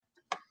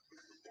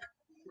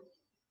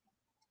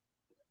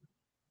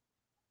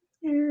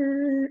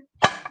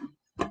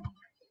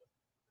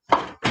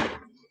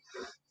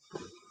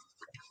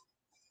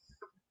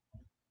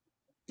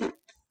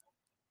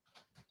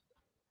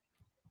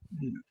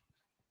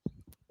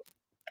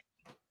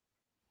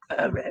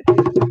All right.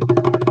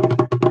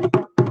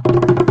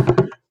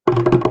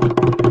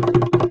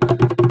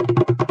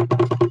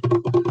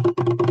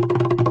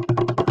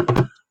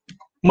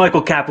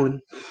 Michael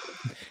Kaplan.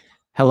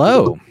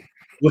 Hello.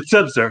 What's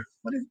up, sir?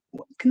 What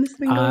can this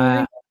thing go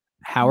right?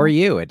 How are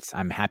you?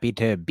 I'm happy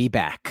to be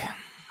back.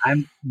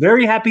 I'm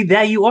very happy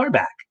that you are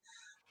back.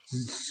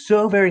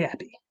 So very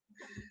happy.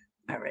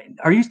 All right.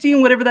 Are you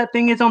seeing whatever that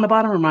thing is on the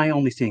bottom, or am I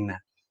only seeing that?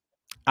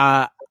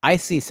 I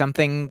see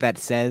something that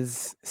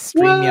says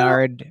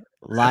StreamYard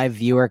live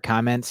viewer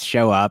comments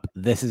show up.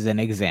 This is an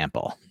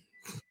example.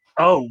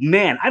 Oh,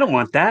 man. I don't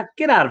want that.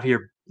 Get out of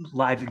here,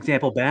 live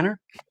example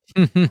banner.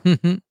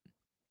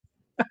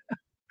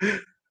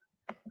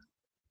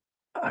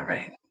 All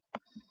right.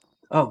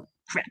 Oh,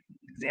 crap.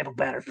 Example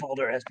banner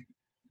folder has to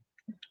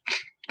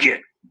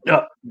get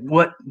up.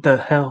 What the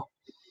hell?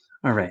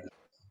 All right.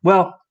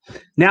 Well,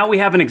 now we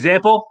have an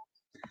example.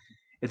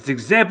 It's an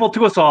example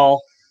to us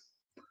all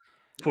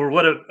for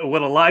what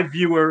a live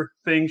viewer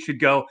thing should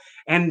go,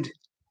 and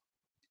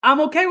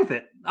I'm okay with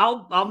it.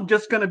 I'm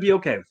just gonna be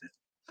okay with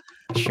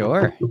it.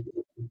 Sure.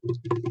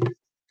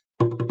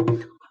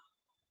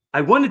 I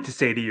wanted to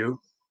say to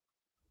you,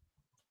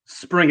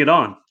 spring it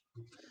on.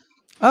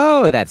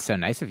 Oh, that's so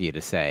nice of you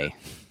to say.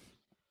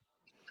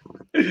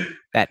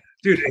 That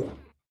dude,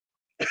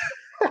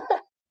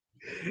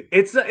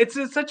 it's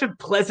such a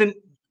pleasant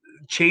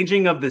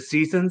changing of the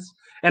seasons,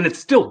 and it's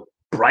still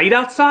bright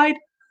outside.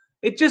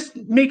 It just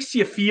makes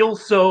you feel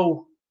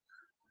so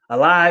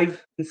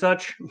alive and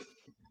such.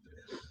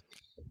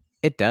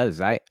 It does.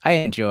 I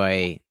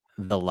enjoy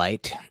the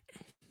light.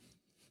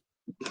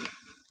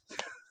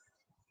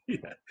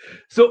 Yeah.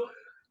 So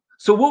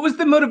what was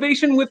the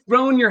motivation with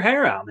growing your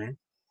hair out, man?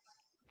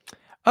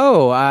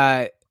 Oh,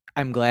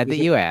 I'm glad that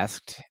you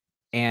asked.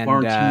 And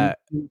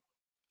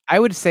I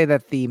would say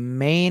that the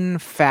main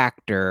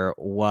factor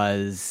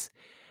was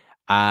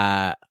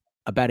about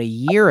a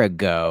year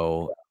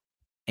ago,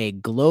 a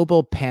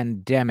global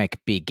pandemic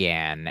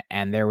began,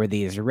 and there were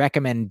these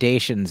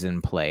recommendations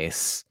in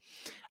place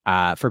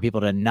for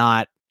people to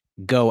not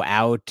go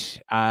out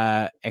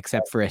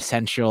except for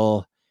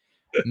essential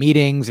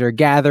meetings or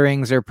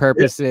gatherings or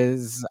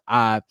purposes.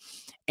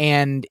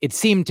 And it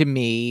seemed to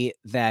me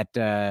that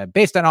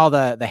based on all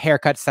the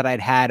haircuts that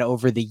I'd had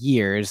over the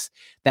years,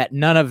 that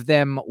none of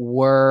them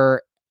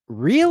were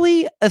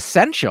really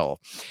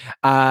essential.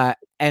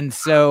 And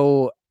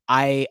so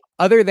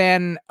other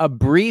than a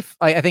brief,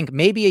 I think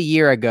maybe a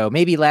year ago,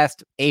 maybe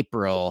last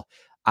April,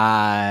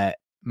 my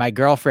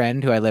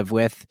girlfriend who I live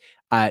with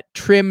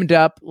trimmed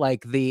up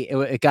like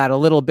it got a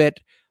little bit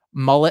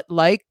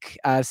mullet-like.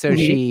 So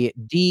she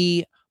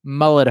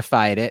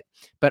de-mulletified it.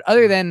 But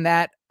other than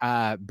that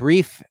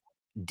brief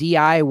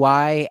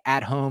DIY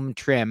at-home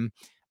trim,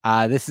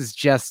 this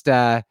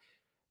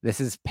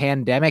is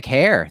pandemic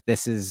hair.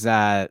 This is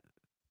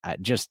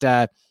just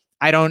I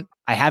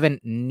haven't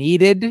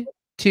needed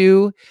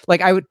to,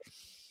 like,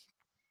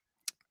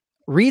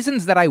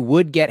 reasons that I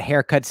would get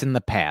haircuts in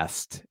the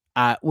past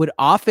would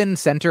often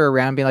center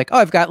around being like, oh,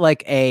 I've got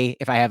like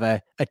if I have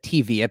a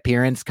TV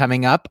appearance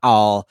coming up,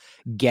 I'll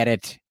get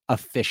it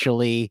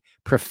officially,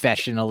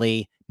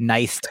 professionally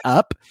niced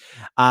up.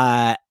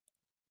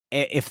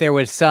 If there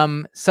was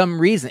some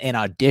reason, an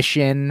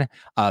audition,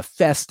 a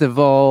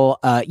festival,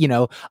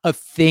 a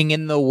thing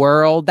in the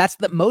world,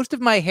 most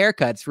of my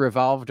haircuts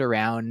revolved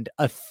around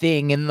a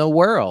thing in the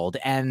world.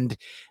 And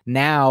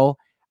now,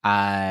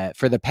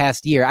 for the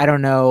past year, I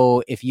don't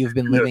know if you've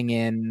been living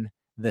in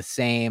the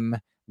same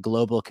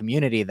global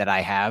community that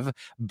I have,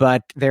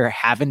 but there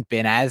haven't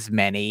been as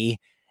many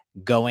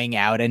going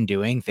out and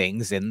doing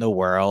things in the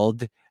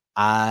world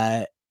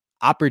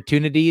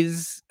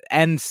opportunities.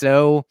 And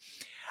so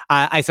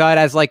I saw it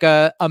as like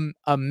a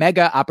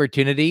mega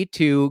opportunity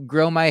to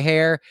grow my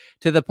hair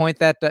to the point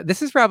that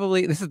this is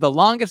the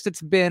longest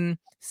it's been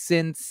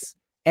since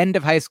end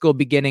of high school,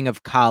 beginning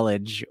of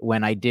college,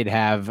 when I did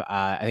have,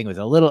 I think it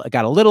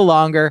got a little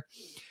longer,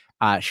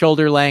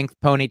 shoulder length,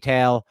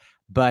 ponytail,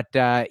 but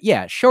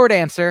short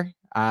answer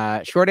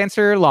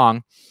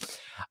long.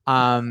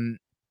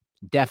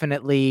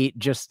 Definitely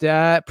just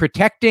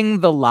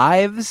protecting the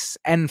lives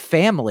and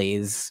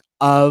families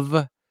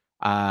of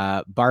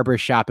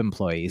barbershop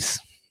employees.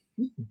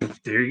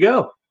 There you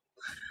go.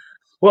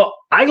 Well,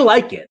 I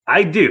like it.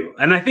 I do.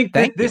 And I think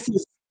this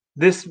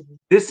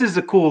is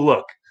a cool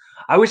look.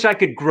 I wish I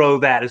could grow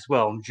that as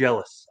well. I'm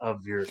jealous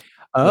of your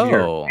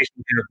hair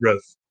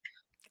growth.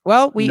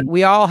 Well,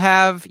 we all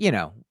have,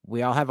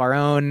 our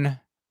own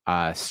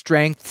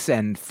strengths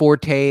and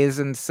fortes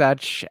and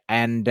such.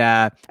 And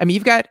I mean,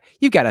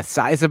 you've got a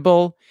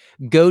sizable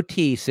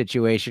goatee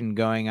situation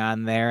going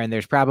on there, and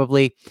there's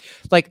probably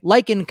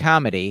like in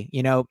comedy,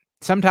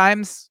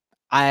 sometimes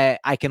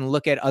I can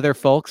look at other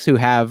folks who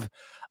have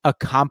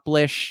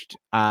accomplished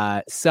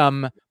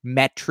some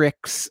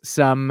metrics,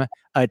 some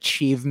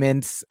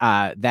achievements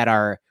that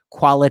are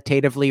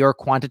qualitatively or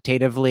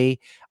quantitatively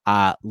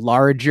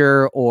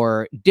larger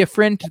or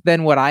different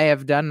than what I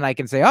have done, and I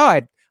can say,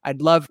 oh,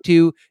 I'd love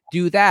to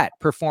do that,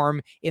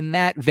 perform in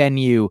that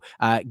venue,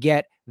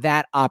 get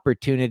that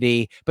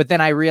opportunity. But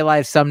then I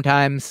realize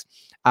sometimes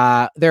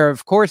there are,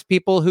 of course,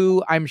 people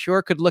who I'm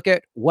sure could look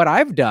at what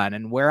I've done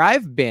and where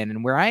I've been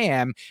and where I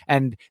am,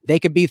 and they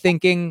could be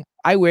thinking,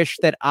 I wish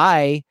that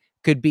I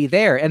could be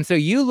there. And so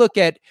you look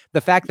at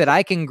the fact that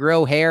I can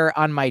grow hair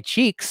on my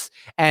cheeks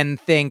and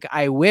think,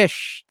 I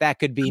wish that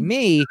could be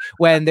me,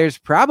 when there's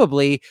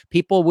probably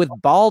people with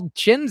bald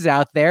chins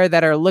out there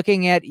that are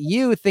looking at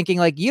you thinking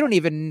like, you don't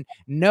even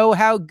know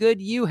how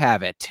good you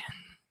have it.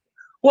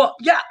 Well,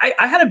 yeah,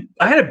 I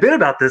had a bit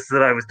about this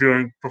that I was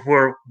doing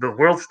before the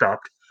world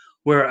stopped,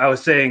 where I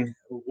was saying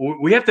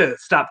we have to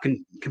stop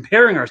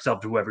comparing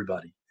ourselves to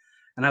everybody.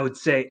 And I would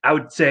say,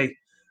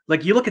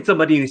 like, you look at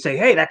somebody and you say,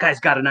 hey, that guy's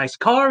got a nice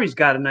car. He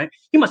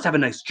must have a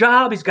nice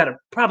job. He's got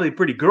probably a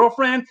pretty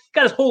girlfriend.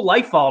 Got his whole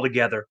life all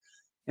together.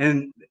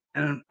 And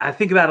I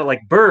think about it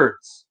like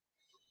birds.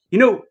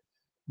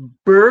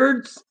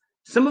 Birds,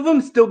 some of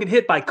them still get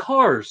hit by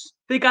cars.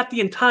 They got the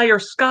entire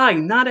sky.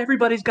 Not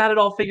everybody's got it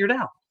all figured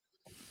out.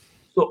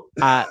 So,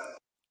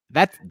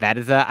 that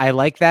is I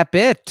like that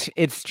bit.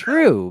 It's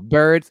true.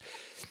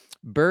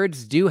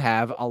 Birds do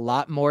have a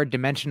lot more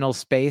dimensional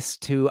space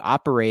to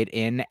operate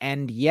in,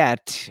 and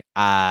yet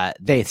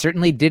they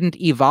certainly didn't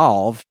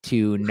evolve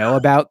to know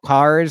about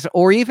cars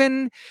or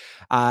even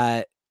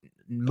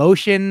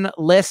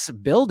motionless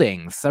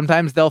buildings.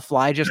 Sometimes they'll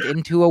fly just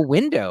into a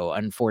window,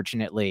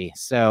 unfortunately.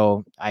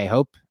 So I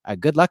hope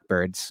good luck,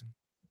 birds.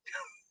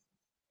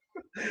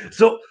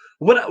 So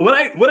what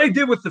I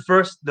did with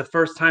the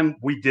first time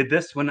we did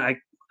this, when I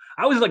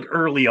was like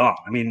early on.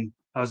 I mean,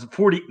 I was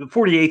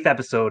 48th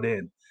episode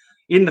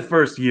in the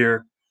first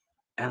year,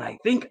 and I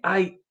think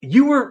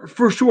you were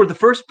for sure the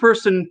first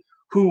person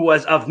who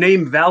was of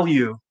name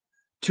value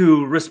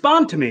to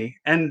respond to me,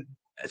 and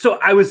so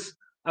I was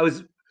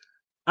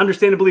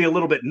understandably a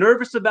little bit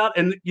nervous about.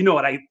 And you know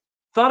what? I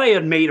thought I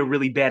had made a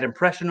really bad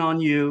impression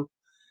on you,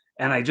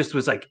 and I just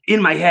was like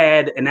in my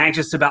head and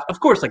anxious about.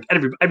 Of course, like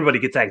everybody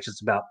gets anxious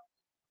about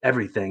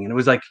everything, and it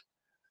was like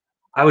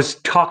I was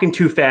talking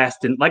too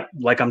fast, and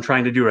like I'm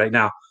trying to do right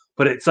now.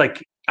 But it's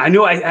like I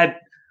know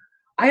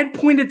I had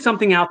pointed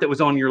something out that was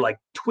on your like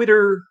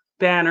Twitter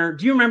banner.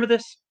 Do you remember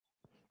this?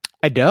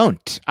 I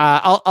don't.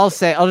 I'll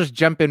just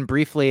jump in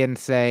briefly and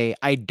say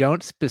I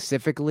don't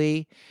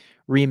specifically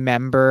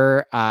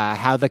remember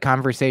how the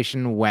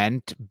conversation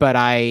went, but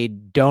I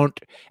don't.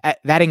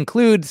 That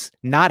includes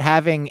not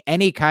having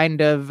any kind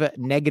of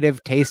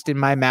negative taste in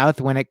my mouth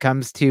when it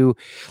comes to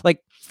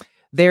like.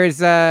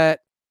 There's a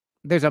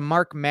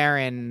Marc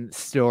Maron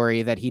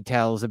story that he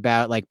tells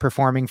about like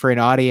performing for an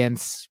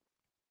audience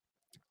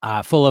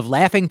full of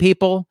laughing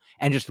people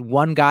and just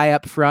one guy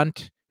up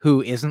front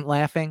who isn't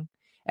laughing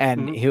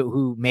and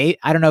who may,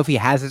 I don't know if he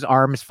has his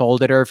arms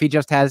folded or if he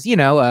just has,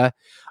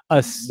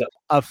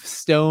 a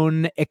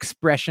stone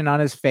expression on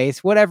his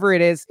face, whatever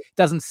it is,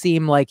 doesn't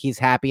seem like he's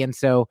happy. And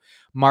so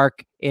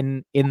Mark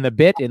in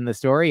the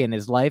story, in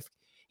his life,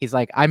 he's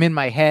like, I'm in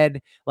my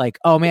head like,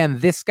 oh man,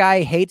 this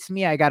guy hates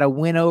me. I got to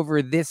win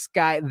over this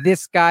guy.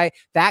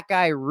 That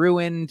guy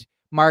ruined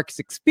Mark's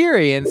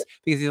experience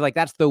because he's like,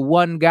 that's the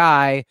one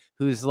guy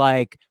who's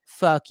like,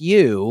 fuck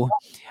you.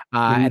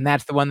 And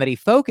that's the one that he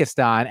focused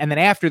on. And then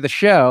after the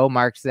show,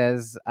 Mark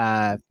says,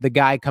 the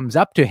guy comes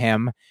up to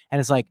him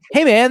and is like,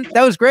 hey man,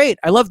 that was great.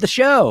 I love the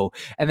show.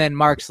 And then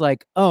Mark's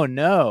like, oh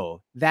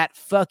no, that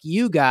fuck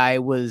you guy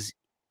was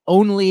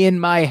only in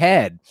my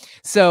head.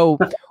 So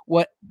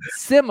what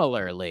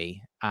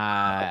similarly,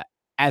 as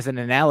an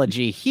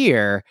analogy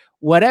here,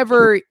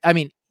 whatever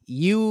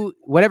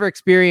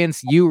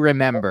experience you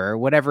remember,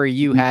 whatever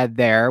you had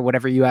there,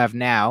 whatever you have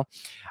now,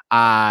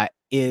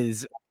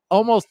 is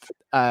almost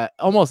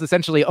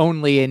essentially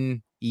only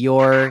in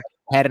your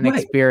head and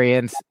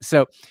experience.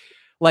 So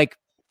like,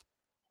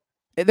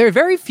 there are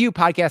very few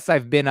podcasts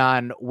I've been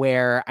on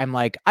where I'm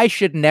like, I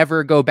should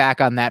never go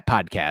back on that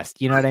podcast.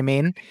 You know what I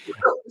mean?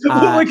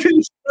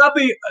 It's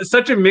probably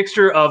such a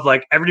mixture of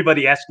like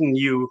everybody asking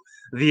you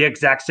the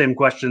exact same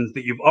questions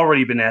that you've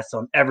already been asked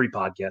on every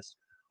podcast.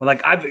 Well,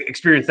 like I've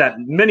experienced that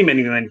many,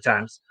 many, many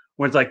times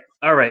where it's like,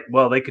 all right,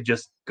 well, they could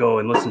just go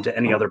and listen to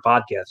any other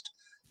podcast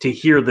to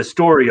hear the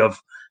story of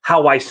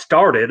how I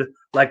started.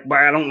 Like,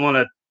 I don't want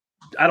to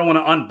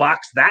unbox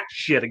that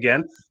shit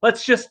again.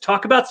 Let's just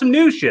talk about some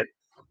new shit.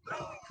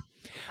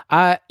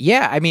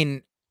 Yeah, I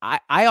mean,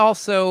 I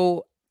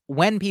also,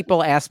 when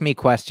people ask me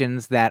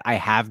questions that I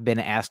have been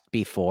asked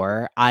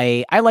before,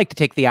 I like to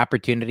take the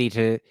opportunity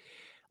to,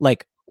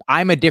 like,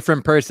 I'm a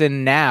different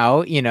person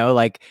now,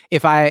 like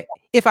if I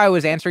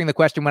was answering the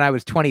question when I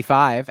was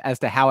 25 as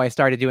to how I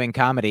started doing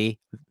comedy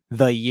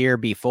the year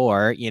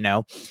before,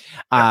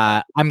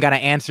 I'm going to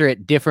answer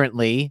it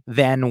differently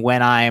than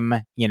when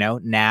I'm,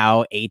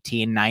 now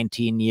 18,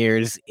 19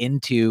 years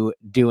into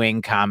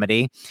doing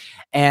comedy.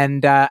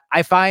 And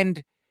I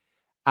find,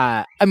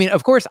 I mean,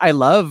 of course, I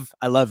love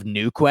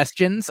new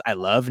questions. I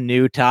love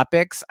new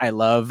topics. I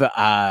love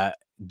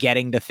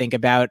getting to think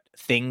about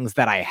things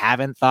that I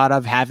haven't thought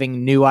of,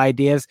 having new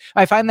ideas.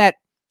 I find that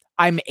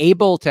I'm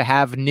able to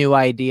have new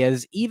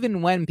ideas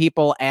even when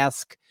people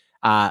ask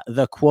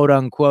the quote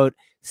unquote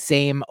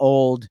same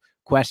old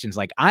questions.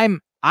 Like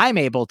I'm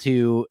able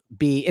to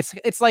be,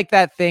 it's like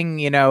that thing,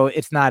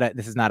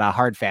 this is not a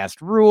hard,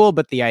 fast rule,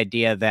 but the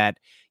idea that,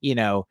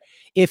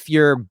 if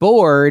you're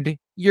bored,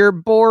 you're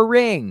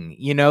boring,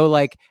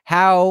 like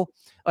how,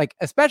 like,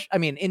 especially, I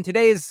mean, in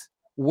today's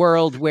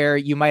world where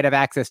you might have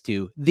access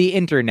to the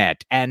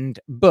internet and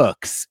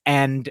books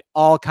and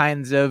all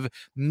kinds of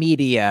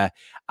media,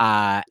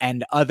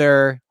 and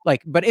other,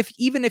 like, but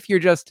even if you're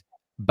just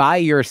by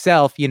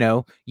yourself,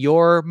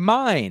 your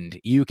mind,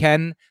 you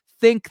can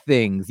think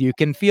things, you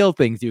can feel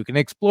things, you can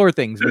explore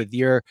things with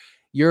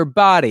your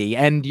body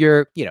and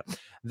your,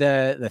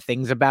 the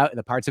things about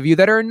the parts of you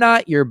that are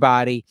not your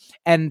body.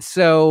 And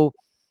so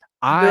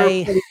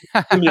I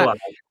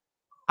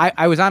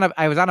was on a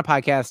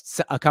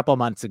podcast a couple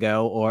months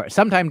ago, or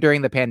sometime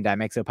during the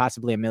pandemic, so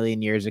possibly a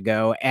million years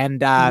ago,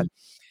 and I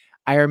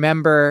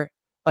remember,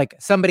 like,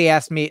 somebody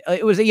asked me,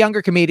 it was a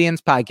younger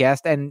comedian's podcast,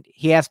 and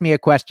he asked me a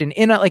question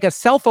in a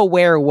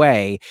self-aware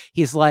way.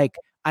 He's like,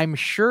 I'm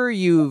sure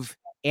you've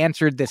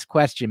answered this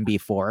question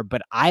before,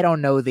 but I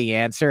don't know the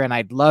answer, and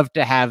I'd love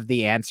to have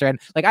the answer. And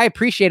like, I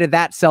appreciated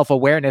that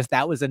self-awareness.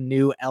 That was a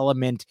new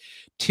element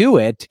to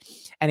it.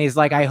 And he's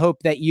like, I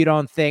hope that you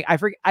don't think,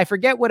 I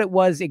forget what it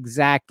was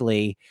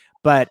exactly,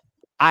 but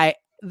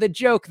the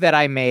joke that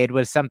I made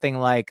was something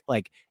like,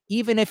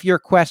 even if your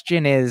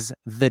question is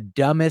the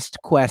dumbest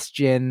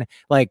question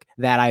like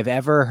that I've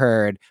ever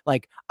heard,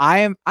 like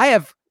I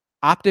have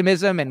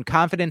optimism and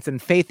confidence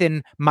and faith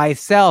in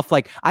myself.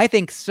 Like, I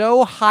think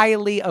so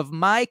highly of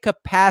my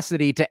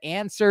capacity to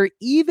answer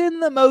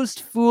even the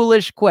most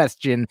foolish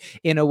question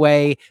in a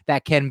way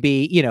that can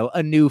be,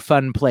 a new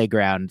fun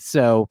playground.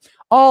 So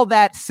all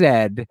that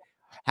said,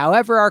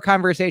 however our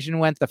conversation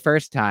went the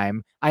first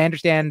time, I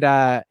understand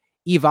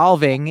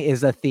evolving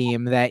is a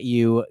theme that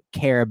you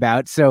care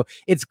about. So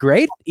it's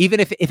great.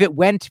 Even if it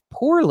went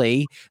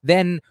poorly,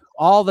 then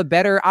all the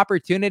better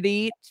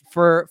opportunity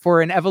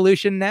for an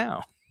evolution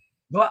now.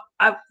 Well,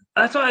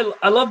 that's why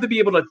I love to be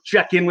able to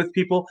check in with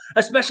people,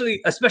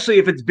 especially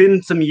if it's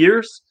been some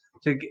years,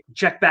 to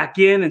check back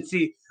in and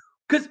see.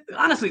 Because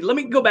honestly, let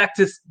me go back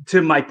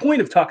to my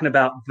point of talking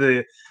about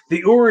the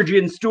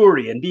origin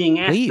story and being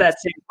asked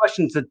that same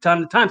questions a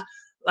ton of times.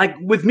 Like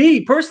with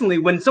me personally,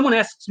 when someone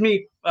asks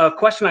me a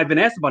question I've been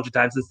asked a bunch of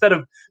times, instead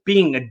of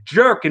being a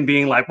jerk and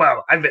being like,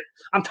 "Well,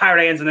 I'm tired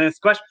of answering this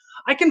question,"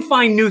 I can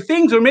find new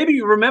things, or maybe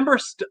remember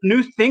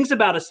new things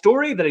about a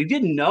story that I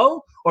didn't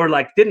know or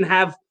like didn't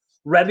have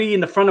ready in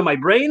the front of my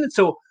brain.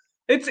 So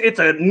it's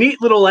a neat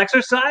little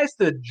exercise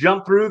to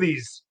jump through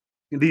these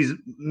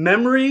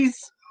memories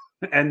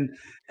and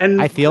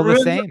I feel the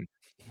same.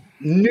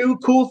 New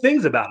cool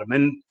things about them.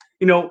 And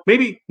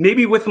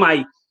maybe with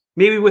my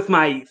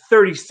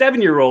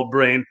 37-year-old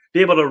brain, be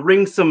able to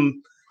wring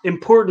some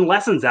important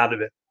lessons out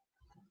of it.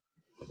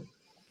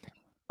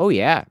 Oh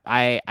yeah,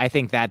 I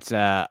think that's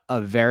a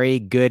very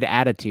good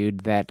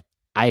attitude that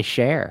I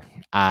share.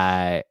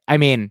 I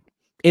mean,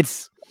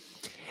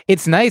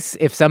 it's nice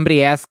if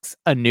somebody asks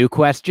a new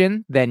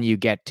question, then you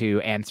get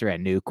to answer a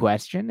new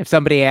question. If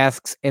somebody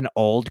asks an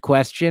old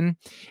question,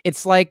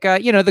 it's like,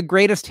 the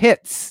greatest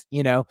hits,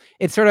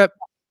 it's sort of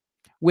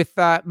with,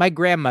 my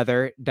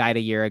grandmother died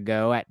a year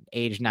ago at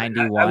age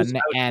 91. I was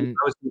going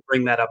to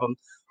bring that up.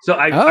 So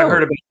I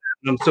heard about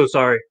that, and I'm so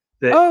sorry.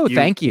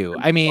 Thank you.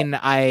 I mean,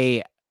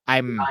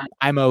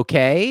 I'm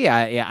okay.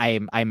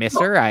 I miss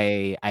her.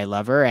 I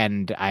love her,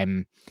 and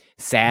I'm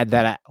sad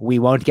that we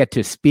won't get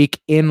to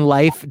speak in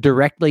life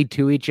directly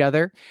to each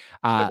other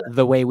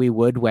the way we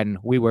would when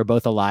we were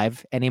both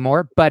alive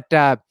anymore. But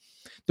the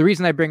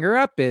reason I bring her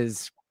up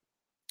is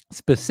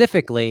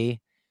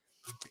specifically,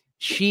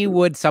 she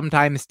would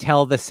sometimes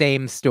tell the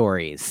same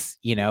stories,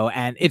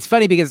 and it's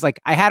funny because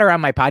like I had her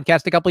on my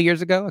podcast a couple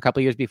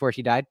years before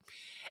she died.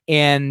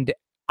 And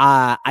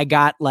I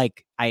got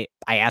like, I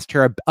asked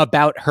her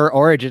about her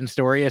origin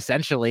story,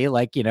 essentially,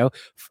 like,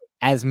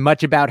 as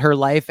much about her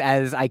life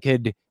as I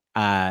could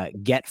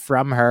get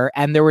from her.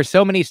 And there were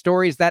so many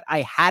stories that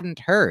I hadn't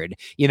heard,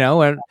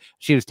 and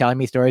she was telling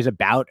me stories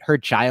about her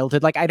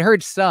childhood. Like I'd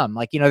heard some,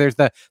 like, there's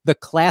the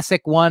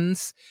classic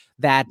ones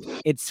that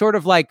it's sort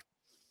of like,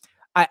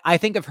 I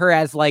think of her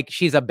as like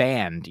she's a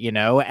band,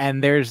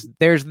 and there's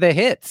the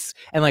hits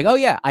and like, oh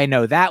yeah, I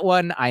know that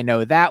one.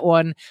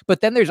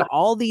 But then there's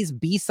all these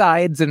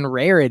B-sides and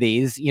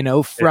rarities,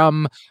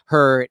 from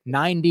her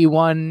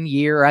 91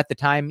 year at the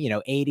time,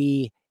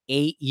 88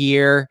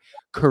 year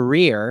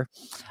career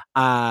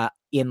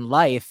in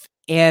life.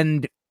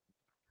 And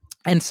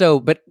so,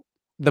 but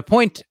the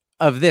point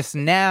of this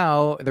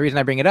now, the reason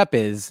I bring it up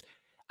is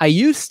I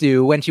used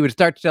to, when she would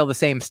start to tell the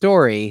same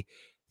story,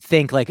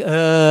 think like,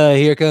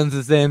 here comes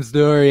the same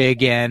story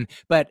again.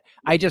 But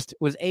I just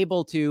was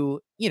able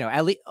to,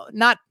 at least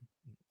not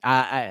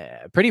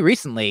pretty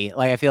recently,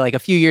 like I feel like a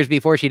few years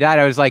before she died,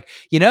 I was like,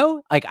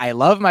 like I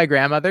love my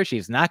grandmother.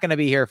 She's not going to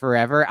be here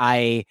forever.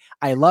 I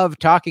love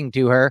talking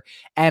to her.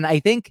 And I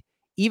think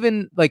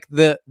even like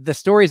the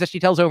stories that she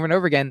tells over and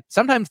over again,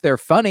 sometimes they're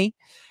funny.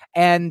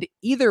 And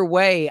either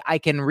way, I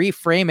can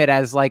reframe it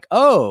as like,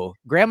 oh,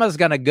 grandma's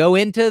going to go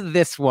into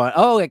this one.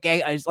 Oh,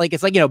 okay. It's like,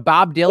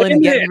 Bob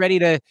Dylan getting ready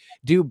to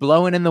do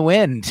Blowing in the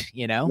Wind,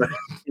 Right.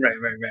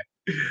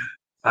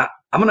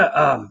 I'm going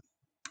to,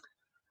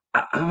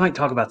 I might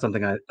talk about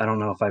something I don't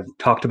know if I've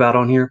talked about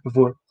on here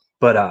before,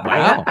 but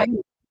wow.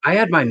 I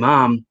had my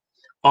mom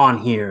on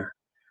here,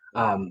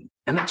 and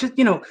I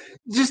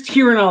just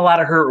hearing a lot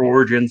of her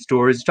origin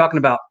stories, talking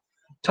about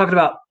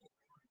her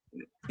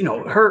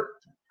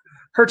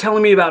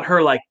telling me about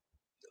her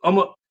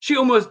she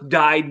almost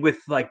died with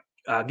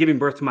giving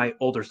birth to my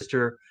older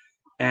sister,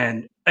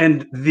 and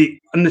the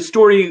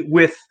story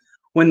with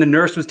when the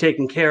nurse was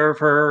taking care of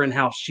her and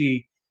how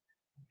she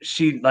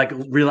like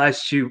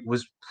realized she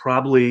was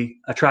probably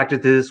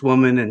attracted to this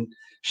woman, and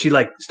she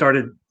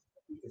started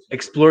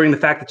exploring the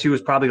fact that she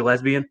was probably a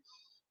lesbian,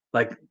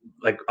 like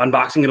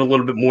unboxing it a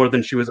little bit more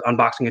than she was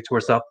unboxing it to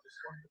herself,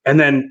 and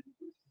then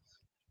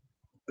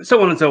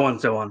so on and so on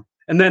and so on.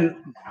 And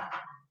then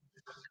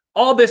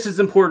all this is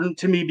important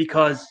to me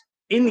because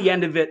in the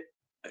end of it,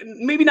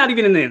 maybe not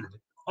even in the end of it,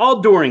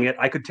 all during it,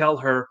 I could tell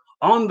her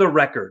on the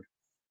record,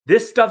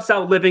 this stuff's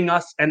outliving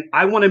us, and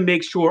I want to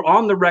make sure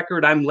on the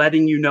record I'm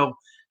letting you know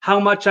how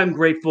much I'm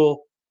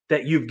grateful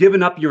that you've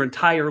given up your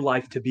entire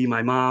life to be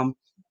my mom.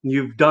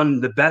 You've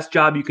done the best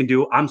job you can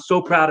do. I'm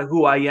so proud of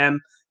who I am,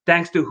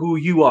 thanks to who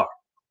you are.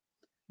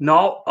 And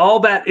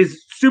all that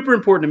is super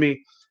important to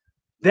me.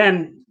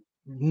 Then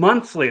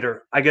months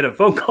later, I get a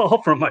phone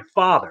call from my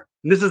father.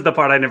 And this is the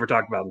part I never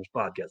talked about in this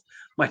podcast.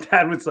 My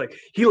dad was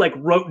he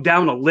wrote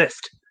down a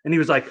list. And he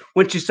was like,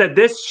 when she said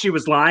this, she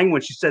was lying.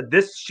 When she said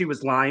this, she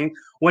was lying.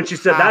 When she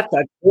said that's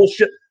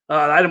bullshit.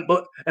 I don't.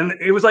 And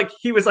it was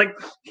he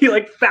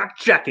fact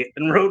check it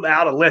and wrote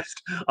out a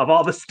list of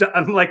all the stuff.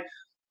 I'm like,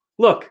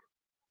 look,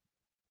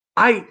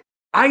 I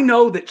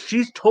know that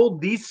she's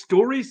told these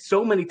stories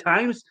so many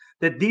times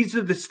that these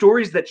are the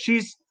stories that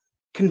she's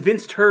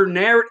convinced her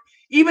narrative,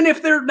 even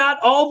if they're not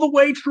all the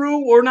way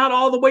true or not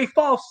all the way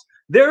false.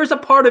 There's a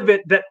part of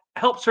it that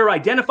helps her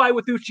identify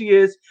with who she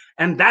is,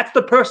 and that's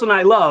the person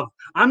I love.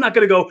 I'm not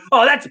going to go,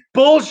 oh, that's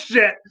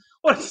bullshit.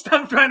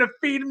 Stop trying to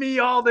feed me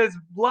all this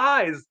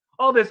lies,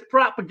 all this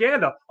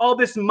propaganda, all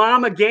this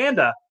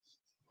momaganda.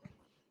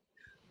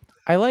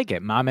 I like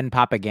it, mom and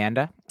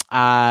propaganda.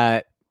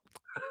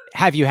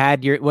 Have you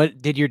had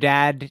did your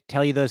dad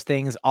tell you those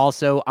things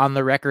also on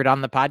the record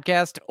on the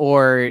podcast,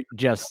 or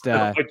just?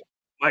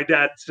 My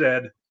dad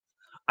said,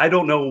 I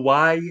don't know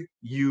why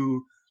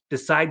you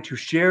decide to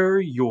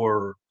share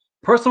your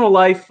personal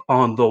life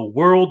on the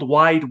World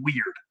Wide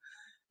Weird.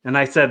 And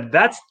I said,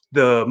 that's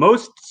the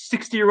most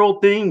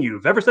 60-year-old thing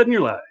you've ever said in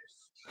your life.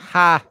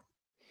 Ha.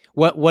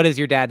 What is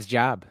your dad's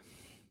job?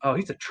 Oh,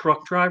 he's a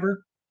truck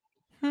driver.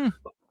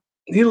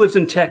 He lives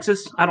in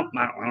Texas. I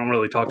don't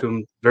really talk to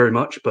him very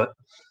much, but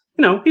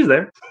he's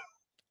there.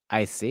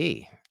 I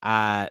see.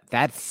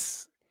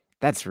 That's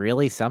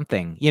really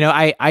something.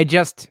 I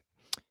just,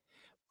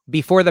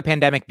 before the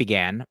pandemic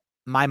began,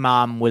 my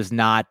mom was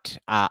not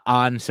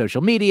on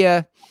social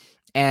media,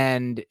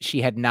 and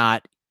she had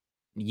not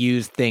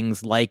used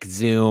things like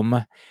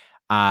Zoom.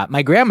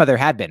 My grandmother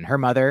had been. Her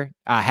mother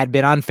had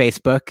been on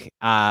Facebook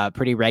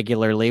pretty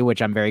regularly,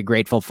 which I'm very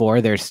grateful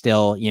for. There's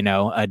still,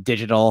 a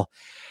digital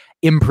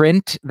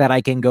imprint that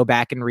I can go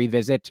back and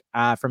revisit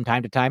from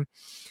time to time.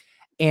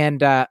 And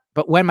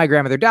but when my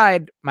grandmother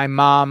died, my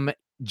mom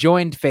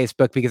joined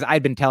Facebook because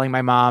I'd been telling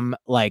my mom,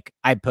 I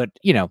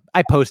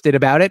posted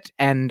about it,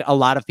 and a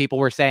lot of people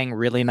were saying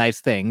really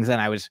nice things, and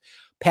I was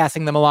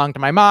passing them along to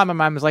my mom, and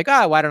mom was like,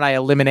 oh, why don't I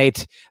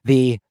eliminate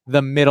the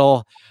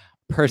middle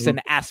person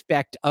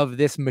aspect of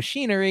this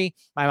machinery?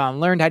 My mom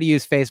learned how to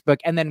use Facebook,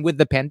 and then with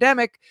the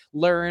pandemic,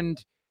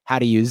 learned how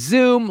to use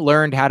Zoom,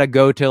 learned how to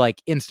go to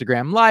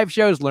Instagram live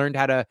shows, learned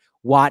how to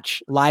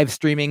watch live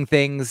streaming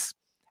things,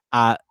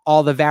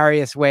 all the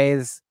various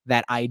ways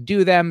that I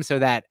do them, so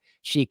that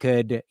she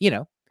could,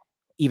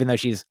 even though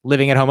she's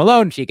living at home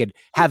alone, she could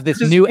have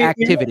this new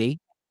activity.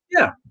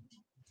 Yeah.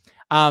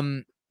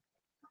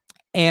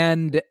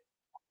 And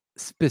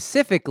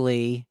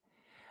specifically,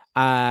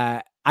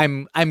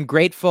 I'm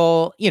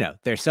grateful.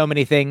 There's so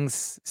many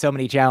things, so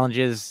many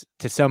challenges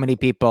to so many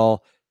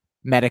people,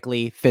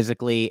 medically,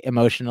 physically,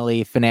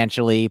 emotionally,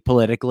 financially,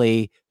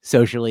 politically,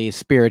 socially,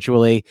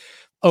 spiritually,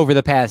 over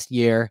the past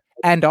year.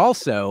 And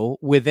also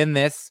within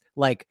this,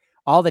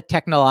 all the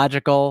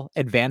technological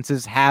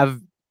advances have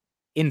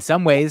in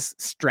some ways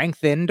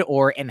strengthened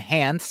or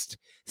enhanced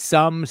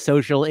some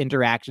social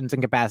interactions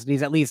and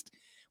capacities, at least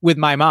with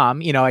my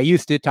mom. I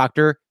used to talk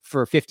to her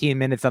for 15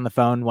 minutes on the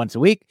phone once a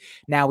week.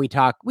 Now we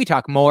talk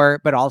more,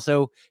 but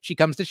also she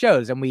comes to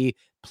shows and we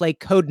play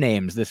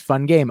Codenames, this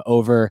fun game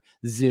over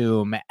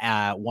Zoom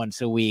once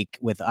a week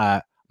with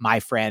my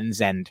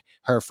friends and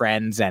her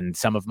friends and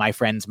some of my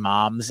friends'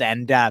 moms.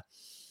 And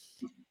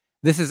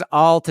this is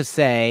all to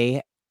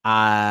say,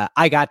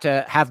 I got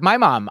to have my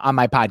mom on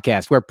my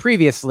podcast, where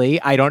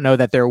previously I don't know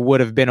that there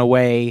would have been a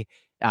way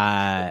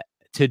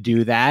to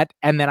do that.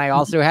 And then I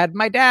also had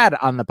my dad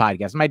on the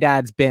podcast. My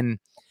dad's been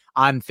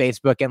on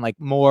Facebook and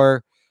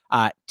more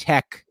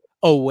tech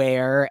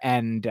aware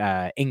and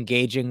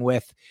engaging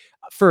with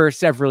for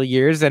several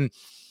years. And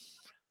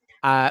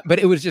but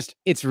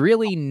it's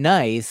really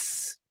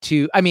nice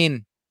to, I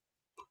mean,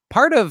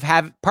 part of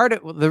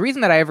the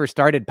reason that I ever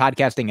started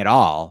podcasting at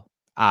all,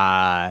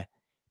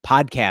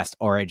 podcast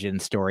origin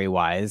story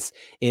wise,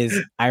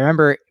 is I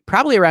remember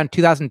probably around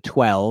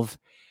 2012.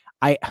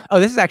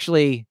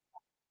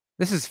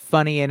 This is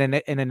funny in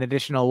an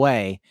additional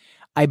way.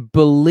 I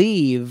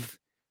believe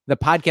the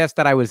podcast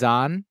that I was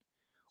on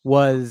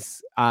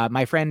was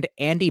my friend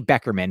Andy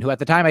Beckerman, who at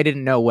the time I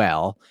didn't know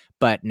well,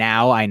 but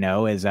now I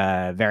know is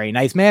a very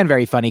nice man,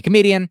 very funny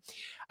comedian.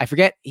 I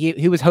forget,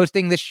 he was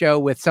hosting this show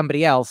with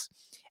somebody else,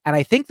 and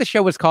I think the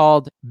show was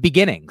called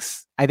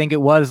Beginnings. I think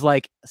it was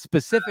like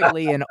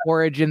specifically an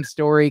origin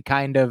story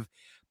kind of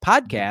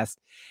podcast.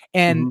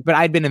 And but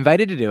I'd been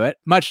invited to do it,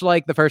 much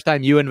like the first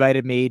time you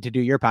invited me to do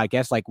your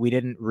podcast. Like, we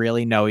didn't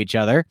really know each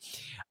other.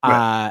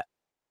 Right.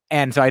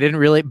 And so I didn't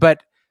really,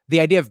 but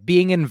the idea of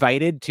being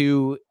invited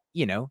to,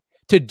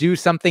 to do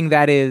something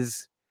that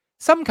is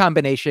some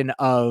combination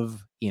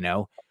of,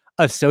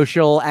 a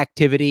social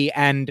activity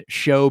and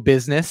show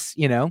business,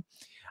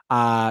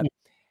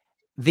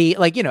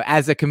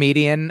 as a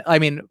comedian, I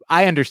mean,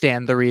 I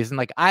understand the reason,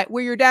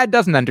 where your dad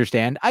doesn't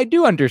understand. I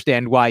do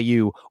understand why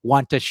you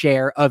want to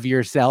share of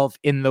yourself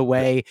in the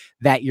way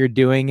that you're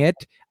doing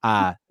it,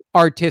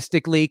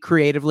 artistically,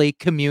 creatively,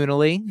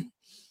 communally.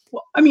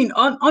 Well, I mean,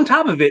 on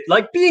top of it,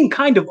 like being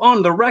kind of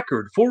on the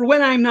record for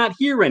when I'm not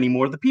here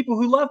anymore, the people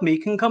who love me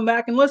can come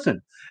back and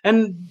listen.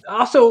 And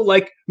also,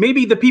 like,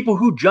 maybe the people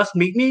who just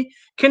meet me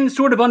can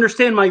sort of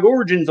understand my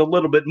origins a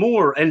little bit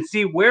more and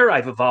see where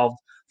I've evolved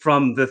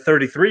from the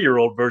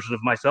 33-year-old version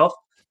of myself,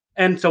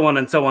 and so on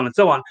and so on and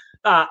so on.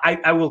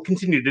 I will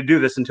continue to do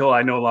this until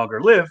I no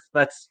longer live.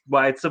 That's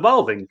why it's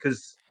evolving,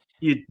 because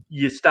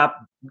you stop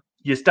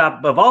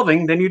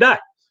evolving, then you die.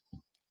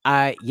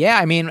 Yeah,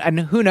 I mean, and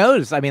who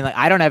knows? I mean, like,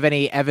 I don't have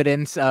any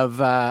evidence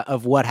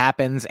of what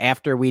happens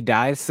after we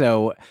die.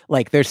 So,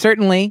 like, there's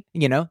certainly,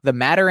 the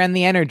matter and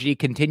the energy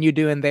continue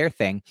doing their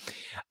thing.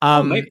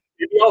 Maybe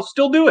I'll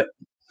still do it.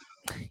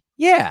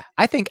 Yeah,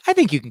 I think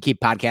you can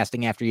keep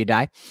podcasting after you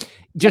die.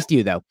 Just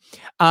you, though.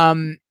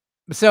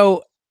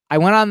 So I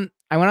went on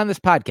this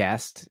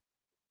podcast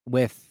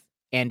with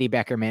Andy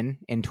Beckerman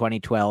in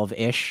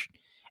 2012-ish,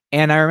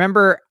 and I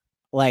remember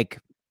like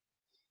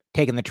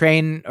taking the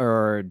train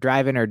or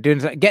driving or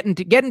getting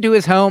to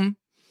his home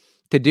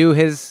to do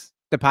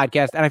the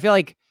podcast. And I feel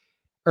like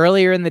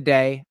earlier in the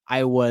day,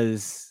 I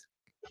was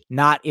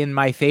not in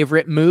my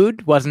favorite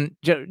mood,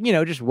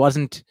 just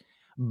wasn't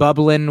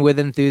bubbling with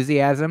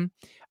enthusiasm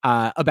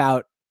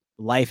about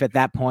life at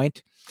that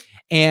point.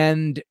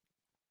 And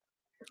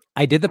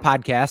I did the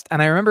podcast,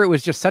 and I remember it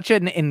was just such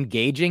an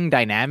engaging,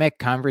 dynamic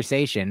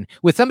conversation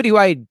with somebody who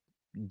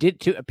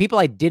people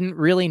I didn't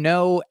really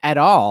know at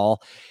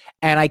all.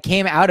 And I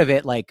came out of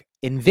it like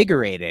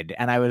invigorated,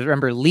 and I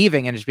remember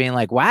leaving and just being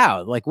like,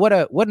 wow, like what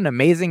an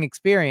amazing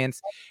experience.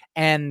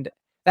 And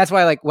that's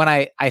why, like, when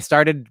I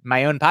started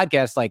my own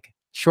podcast, like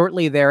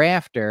shortly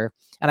thereafter,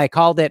 and I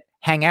called it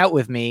Hang Out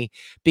With Me,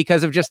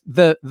 because of just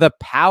the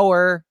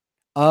power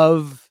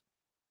of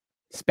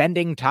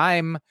spending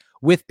time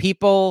with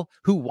people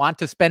who want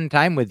to spend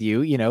time with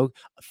you,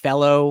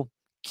 fellow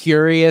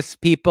curious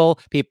people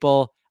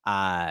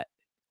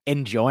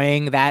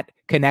enjoying that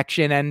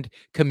connection and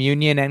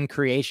communion and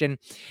creation.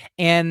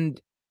 And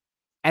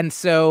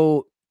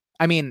so,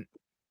 I mean,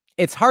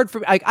 it's hard for,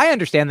 like, I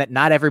understand that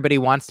not everybody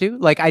wants to.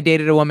 Like, I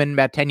dated a woman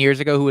about 10 years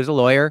ago who was a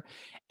lawyer,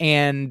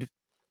 and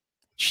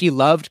she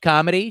loved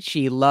comedy.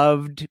 She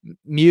loved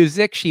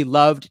music. She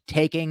loved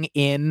taking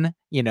in,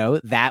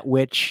 that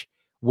which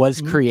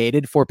was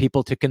created for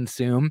people to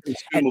consume.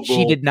 And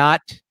she did not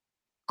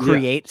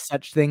create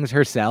such things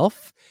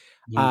herself.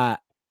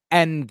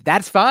 And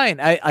that's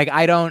fine.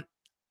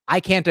 I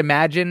can't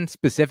imagine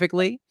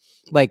specifically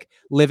like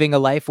living a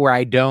life where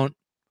I don't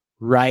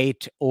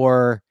write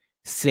or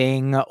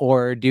sing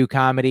or do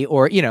comedy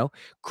or,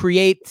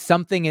 create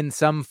something in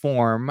some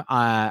form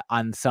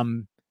on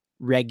some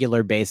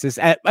regular basis.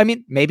 I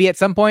mean, maybe at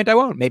some point I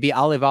won't. Maybe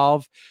I'll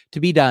evolve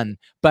to be done.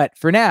 But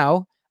for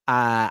now,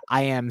 I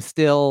am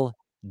still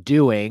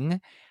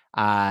doing,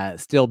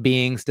 still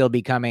being, still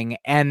becoming.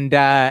 And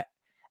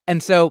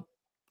so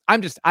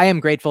I am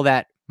grateful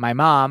that my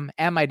mom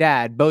and my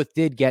dad both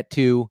did get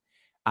to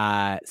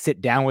sit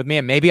down with me,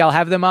 and maybe I'll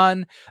have them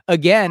on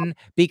again,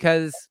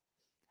 because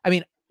I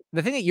mean,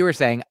 the thing that you were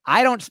saying,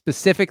 I don't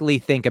specifically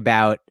think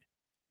about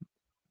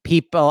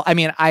people. I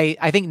mean,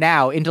 I think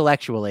now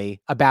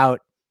intellectually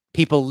about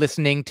people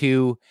listening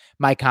to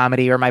my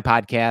comedy or my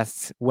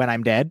podcasts when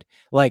I'm dead.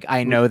 Like,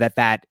 I know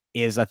that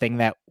is a thing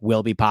that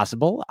will be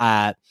possible.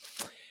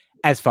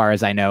 As far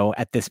as I know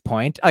at this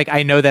point, like,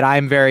 I know that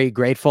I'm very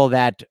grateful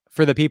that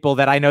for the people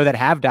that I know that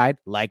have died,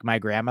 like my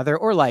grandmother,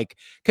 or like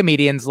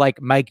comedians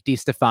like Mike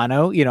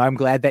DiStefano, I'm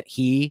glad that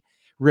he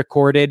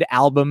recorded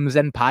albums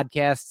and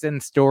podcasts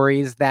and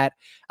stories that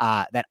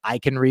I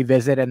can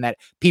revisit and that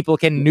people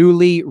can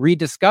newly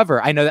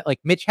rediscover. I know that, like,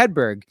 Mitch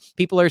Hedberg,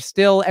 people are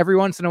still every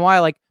once in a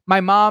while like, my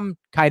mom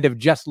kind of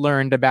just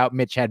learned about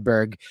Mitch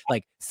Hedberg,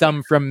 like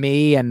some from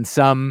me and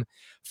some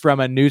from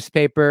a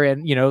newspaper,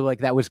 and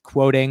like that was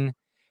quoting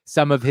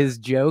some of his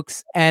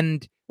jokes.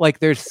 And like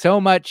there's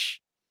so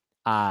much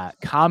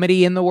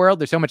comedy in the world,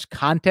 there's so much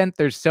content,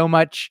 there's so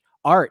much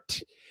art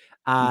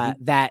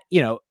that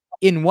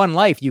in one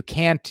life you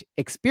can't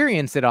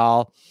experience it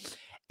all.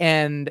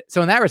 And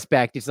so in that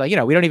respect, it's like,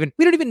 we don't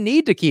even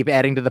need to keep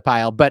adding to the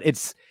pile. But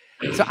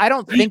so I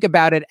don't think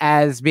about it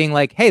as being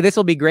like, hey, this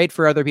will be great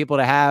for other people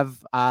to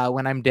have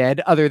when I'm dead,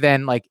 other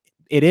than like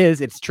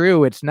it's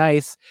true, it's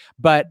nice.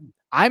 But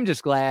I'm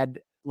just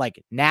glad,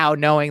 like, now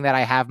knowing that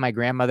I have my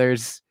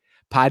grandmother's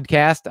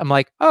podcast, I'm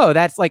like, oh,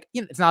 that's like,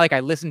 it's not like I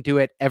listen to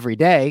it every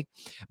day,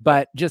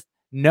 but just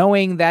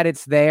knowing that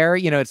it's there,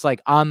 it's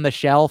like on the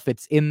shelf,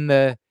 it's in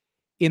the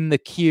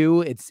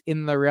queue, it's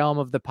in the realm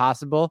of the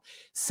possible.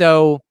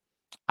 So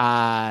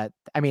I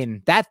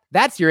mean,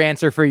 that's your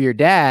answer for your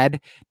dad,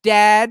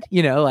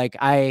 like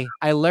I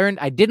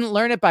didn't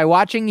learn it by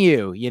watching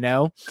you.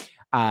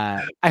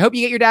 I hope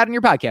you get your dad on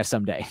your podcast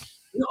someday.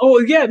 Oh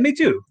yeah, me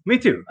too,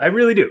 I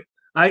really do.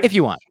 If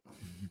you want.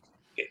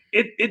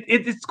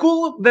 It's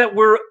cool that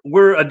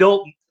we're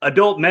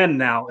adult men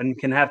now and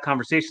can have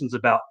conversations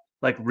about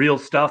like real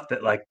stuff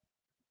that, like,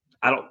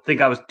 I don't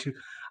think I was too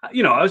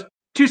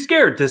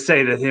scared to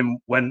say to him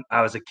when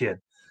I was a kid.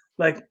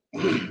 Like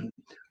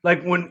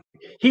like when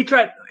he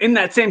tried in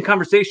that same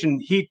conversation,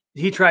 he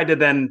tried to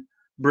then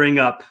bring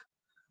up,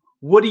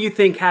 what do you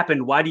think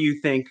happened? Why do you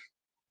think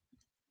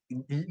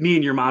me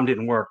and your mom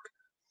didn't work?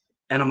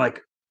 And I'm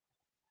like,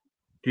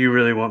 do you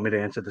really want me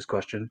to answer this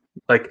question?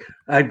 Like,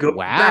 I'd go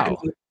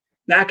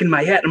back in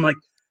my head. I'm like,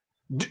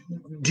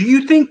 do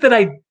you think that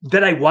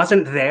I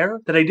wasn't there,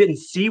 that I didn't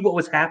see what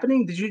was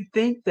happening? Did you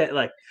think that,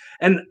 like,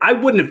 and I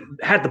wouldn't have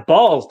had the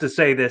balls to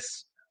say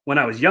this when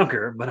I was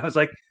younger, but I was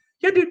like,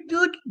 yeah, dude,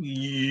 look,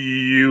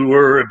 you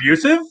were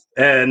abusive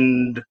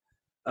and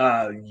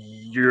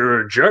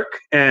you're a jerk,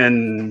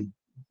 and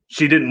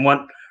she didn't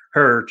want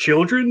her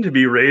children to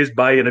be raised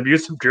by an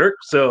abusive jerk,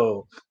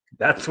 so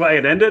that's why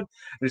it ended. And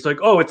he's like,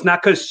 oh, it's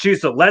not because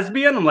she's a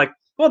lesbian. I'm like,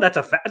 well, that's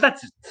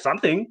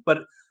something, but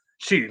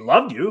she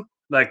loved you.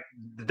 Like,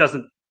 it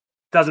doesn't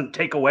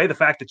take away the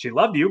fact that she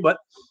loved you, but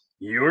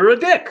you were a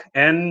dick,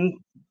 and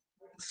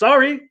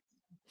sorry.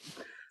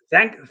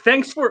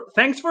 Thanks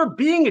for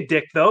being a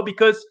dick, though,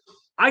 because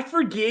I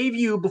forgave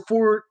you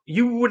before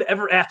you would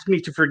ever ask me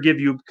to forgive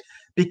you,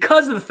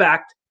 because of the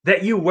fact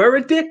that you were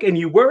a dick and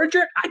you were a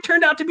jerk. I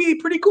turned out to be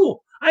pretty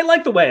cool. I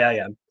like the way I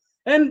am.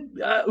 And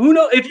who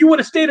knows, if you would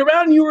have stayed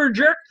around and you were a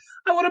jerk,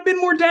 I would have been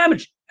more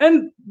damaged.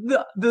 And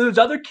those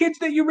other kids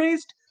that you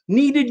raised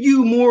needed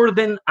you more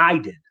than I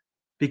did,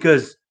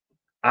 because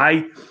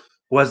I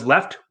was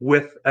left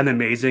with an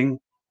amazing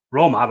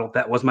role model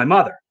that was my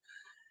mother.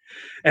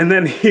 And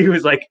then he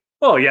was like,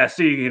 oh, yeah,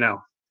 see,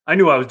 I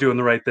knew I was doing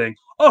the right thing.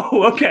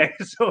 Oh, okay.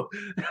 So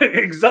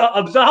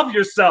absolve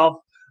yourself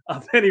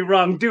of any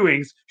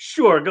wrongdoings.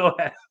 Sure, go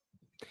ahead.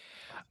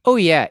 Oh,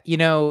 yeah.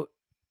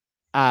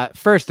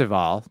 First of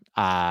all,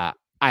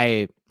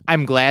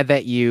 I'm glad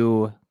that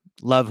you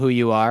love who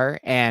you are,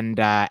 and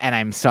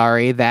I'm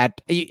sorry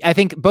that I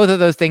think both of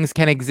those things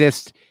can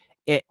exist,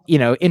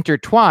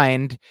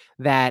 intertwined,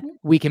 that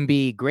we can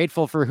be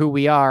grateful for who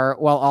we are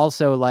while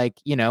also, like,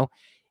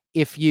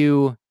 if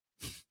you're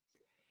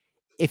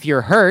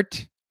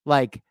hurt,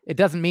 like, it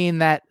doesn't mean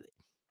that.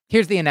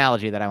 Here's the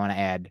analogy that I want to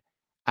add.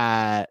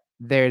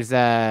 There's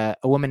a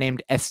woman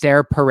named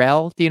Esther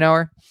Perel. Do you know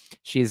her?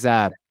 She's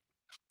a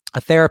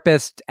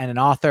therapist and an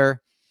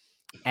author,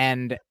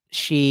 and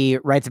she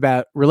writes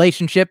about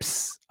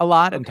relationships a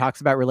lot and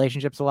talks about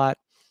relationships a lot,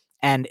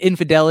 and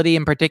infidelity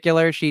in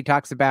particular. She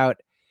talks about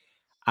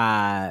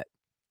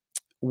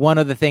one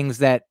of the things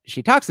that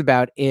she talks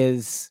about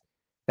is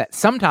that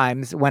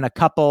sometimes when a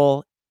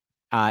couple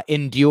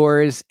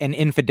endures an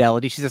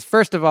infidelity, she says,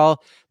 first of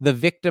all, the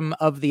victim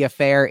of the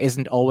affair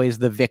isn't always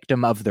the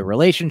victim of the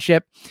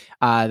relationship,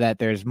 that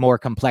there's more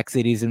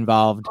complexities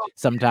involved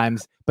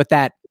sometimes, but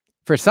that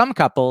for some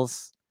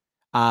couples,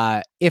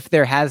 if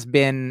there has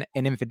been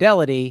an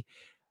infidelity,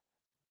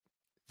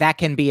 that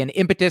can be an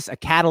impetus, a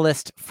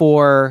catalyst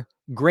for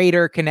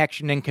greater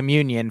connection and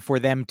communion, for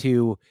them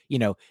to,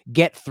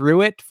 get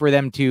through it, for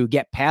them to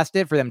get past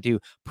it, for them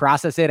to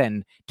process it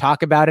and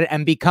talk about it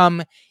and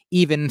become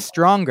even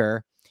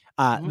stronger.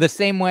 The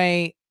same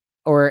way,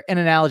 or an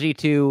analogy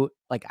to,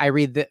 like, I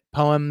read the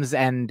poems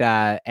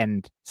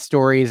and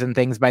stories and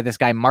things by this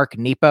guy, Mark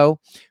Nepo,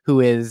 who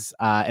is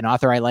an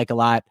author I like a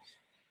lot,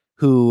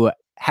 who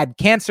had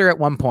cancer at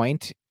one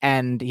point,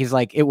 and he's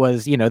like, it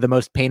was, the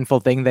most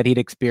painful thing that he'd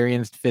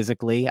experienced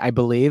physically, I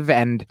believe,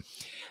 and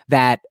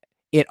that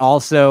it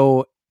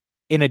also,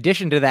 in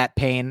addition to that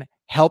pain,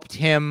 helped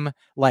him,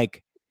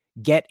 like,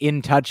 get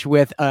in touch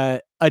with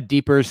a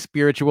deeper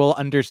spiritual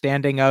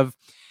understanding of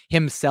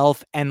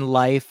himself and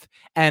life.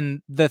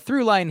 And the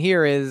through line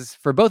here is,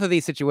 for both of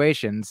these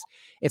situations,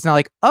 it's not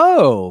like,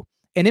 oh,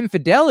 an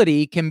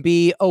infidelity can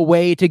be a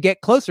way to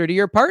get closer to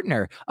your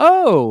partner.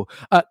 Oh,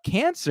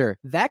 cancer,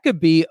 that could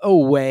be a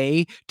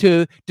way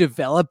to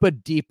develop a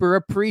deeper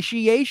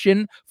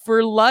appreciation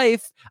for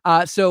life.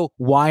 So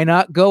why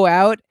not go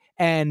out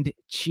and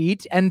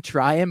cheat and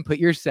try and put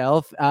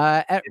yourself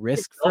at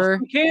risk for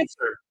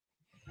cancer?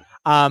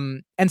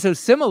 And so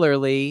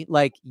similarly,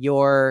 like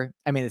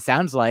it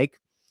sounds like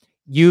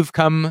you've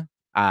come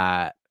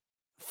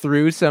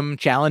through some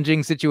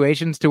challenging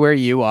situations to where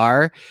you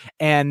are,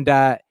 and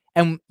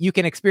you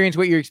can experience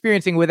what you're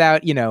experiencing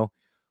without,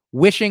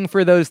 wishing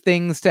for those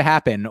things to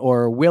happen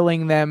or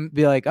willing them,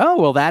 be like, oh,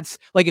 well, that's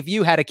like if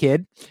you had a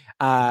kid,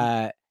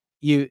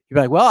 you'd be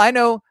like, well, I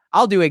know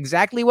I'll do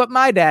exactly what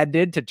my dad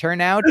did to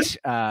turn out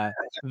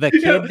the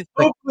kid.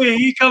 Hopefully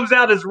he comes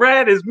out as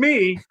rad as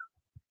me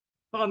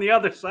on the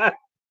other side.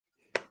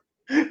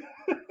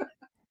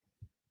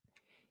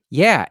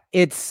 Yeah,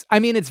 it's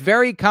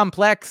very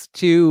complex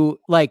to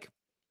like,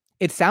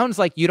 it sounds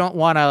like you don't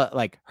want to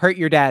like hurt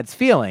your dad's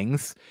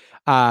feelings,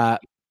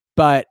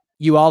 but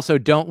you also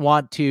don't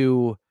want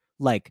to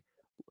like,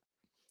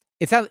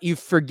 it's not you've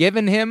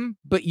forgiven him,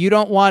 but you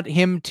don't want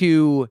him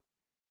to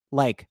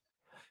like,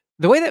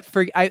 the way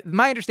that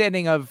my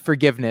understanding of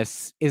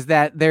forgiveness is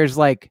that there's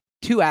like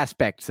two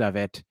aspects of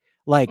it.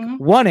 Like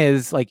one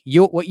is like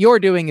what you're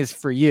doing is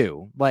for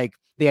you. Like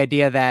the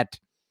idea that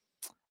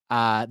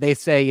they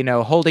say,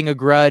 holding a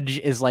grudge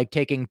is like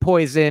taking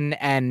poison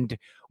and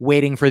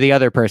waiting for the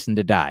other person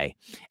to die.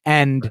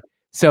 And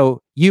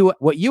so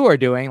what you are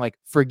doing, like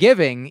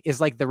forgiving, is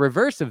like the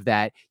reverse of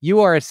that. You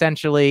are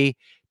essentially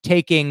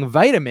taking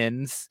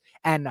vitamins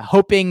and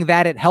hoping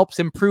that it helps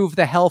improve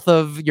the health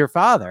of your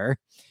father.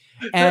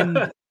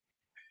 And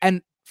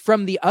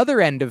from the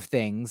other end of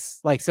things,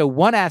 like, so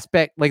one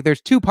aspect, like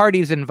there's two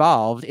parties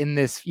involved in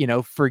this,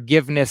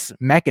 forgiveness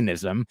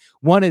mechanism.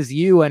 One is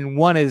you and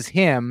one is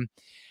him.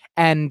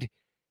 And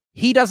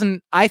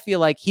I feel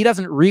like he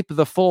doesn't reap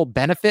the full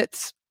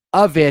benefits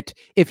of it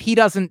if he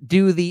doesn't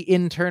do the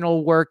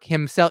internal work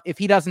himself, if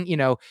he doesn't,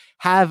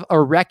 have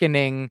a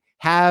reckoning,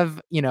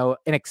 have, an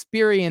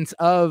experience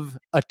of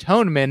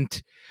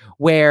atonement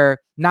where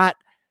not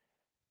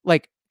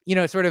like,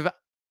 sort of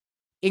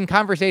in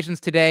conversations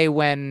today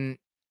when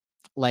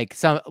a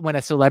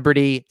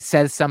celebrity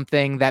says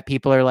something that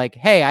people are like,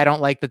 hey, I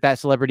don't like that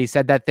celebrity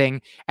said that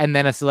thing. And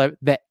then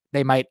that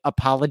they might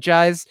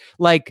apologize.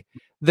 Like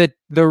the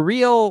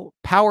real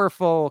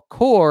powerful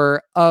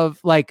core of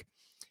like,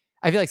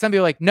 I feel like some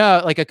people are like,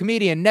 no, like a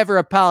comedian never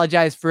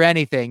apologized for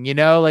anything,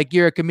 like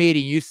you're a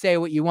comedian, you say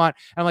what you want.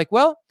 I'm like,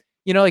 well,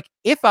 like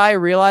if I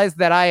realized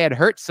that I had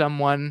hurt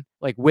someone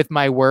like with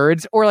my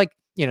words, or like,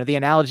 the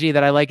analogy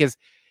that I like is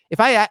if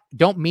I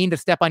don't mean to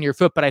step on your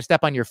foot, but I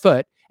step on your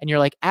foot and you're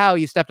like, ow,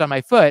 you stepped on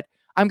my foot.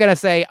 I'm going to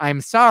say,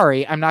 I'm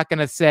sorry. I'm not going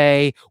to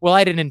say, well,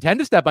 I didn't intend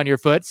to step on your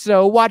foot,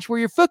 so watch where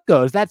your foot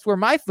goes. That's where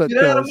my foot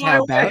goes.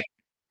 How about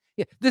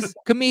this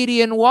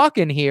comedian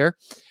walking here?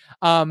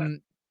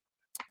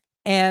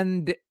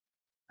 And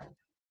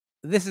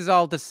this is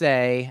all to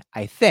say,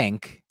 I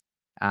think,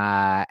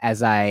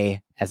 as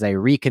I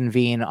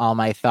reconvene all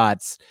my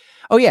thoughts.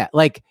 Oh yeah,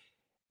 like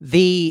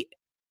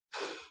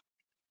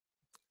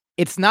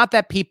it's not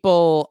that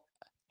people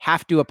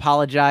have to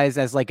apologize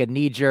as like a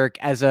knee jerk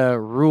as a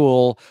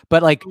rule,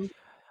 but like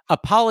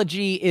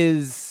apology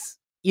is,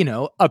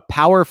 a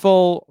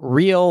powerful,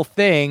 real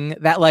thing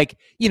that like,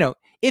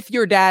 if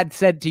your dad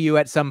said to you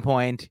at some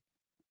point,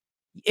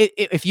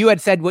 if you had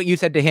said what you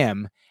said to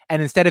him,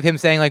 and instead of him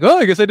saying like, oh,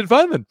 I guess I did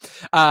fine then,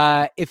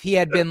 if he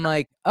had been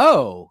like,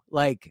 oh,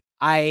 like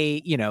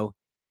I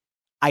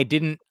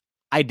didn't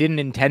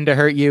intend to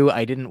hurt you.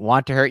 I didn't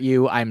want to hurt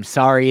you. I'm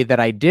sorry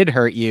that I did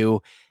hurt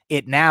you.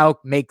 It now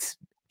makes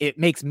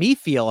me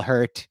feel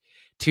hurt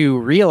to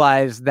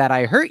realize that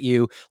I hurt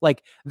you.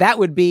 Like that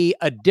would be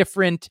a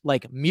different,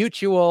 like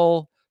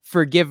mutual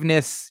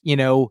forgiveness,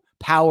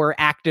 power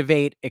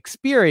activate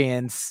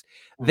experience.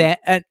 That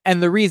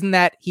and the reason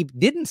that he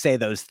didn't say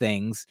those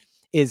things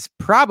is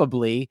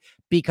probably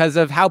because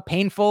of how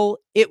painful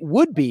it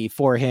would be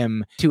for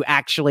him to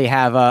actually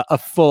have a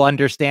full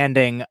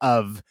understanding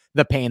of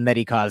the pain that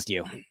he caused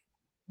you.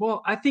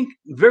 Well, I think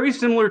very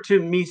similar to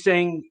me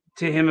saying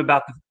to him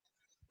about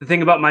the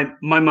thing about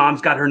my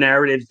mom's got her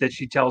narratives that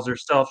she tells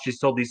herself. She's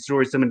told these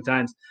stories so many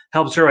times,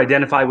 helps her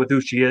identify with who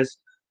she is.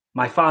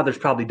 My father's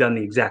probably done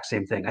the exact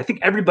same thing. I think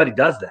everybody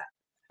does that.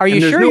 Are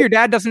you sure your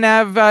dad doesn't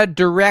have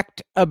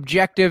direct,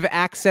 objective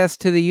access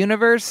to the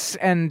universe?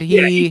 And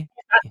he's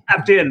not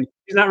tapped in.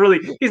 He's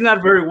not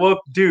a very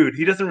woke dude.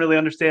 He doesn't really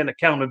understand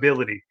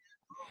accountability.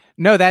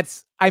 No,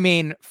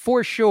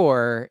 for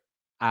sure.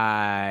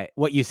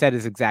 What you said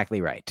is exactly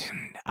right.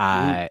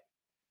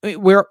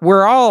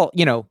 We're all,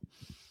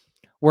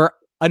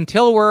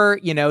 until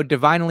we're,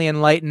 divinely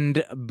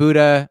enlightened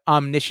Buddha,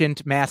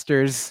 omniscient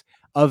masters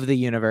of the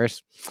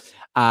universe,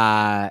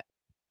 or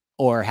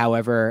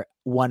however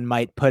one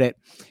might put it,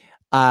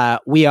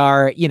 we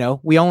are,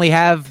 we only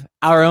have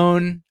our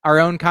own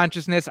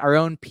consciousness, our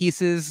own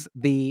pieces,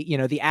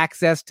 the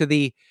access to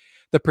the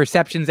the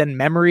perceptions and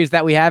memories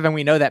that we have, and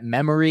we know that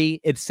memory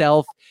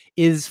itself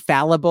is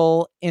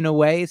fallible in a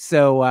way.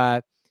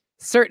 So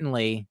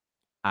certainly,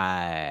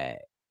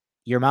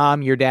 your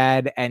mom, your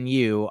dad, and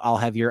you all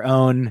have your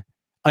own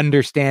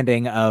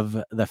understanding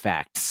of the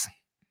facts.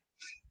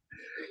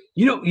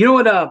 You know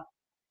what?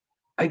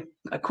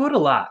 I quote a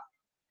lot.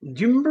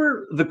 Do you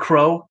remember The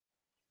Crow?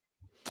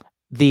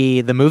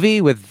 The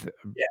movie with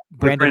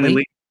Brandon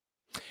Lee?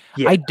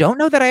 Yeah. I don't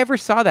know that I ever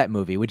saw that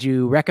movie. Would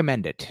you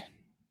recommend it?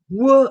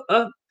 Well,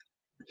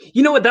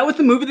 you know what? That was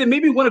the movie that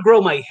made me want to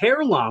grow my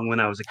hair long when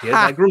I was a kid.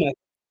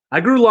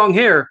 I grew long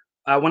hair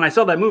when I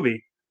saw that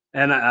movie,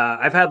 and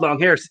I've had long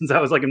hair since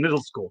I was like in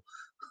middle school.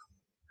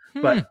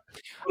 But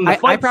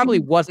I probably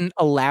wasn't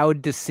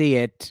allowed to see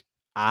it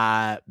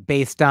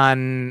based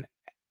on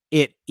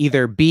it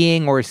either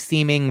being or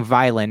seeming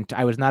violent.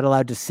 I was not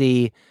allowed to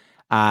see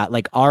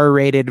like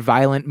R-rated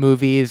violent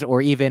movies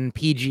or even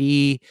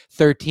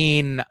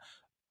PG-13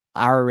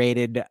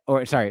 R-rated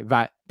or sorry,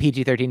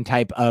 PG-13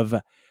 type of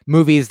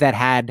movies that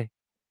had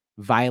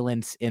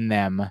violence in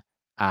them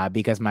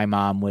because my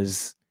mom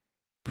was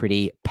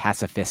pretty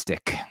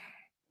pacifistic.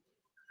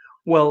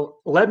 Well,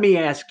 let me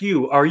ask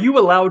you, are you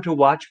allowed to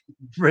watch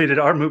rated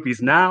R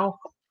movies now?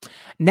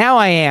 Now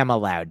I am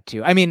allowed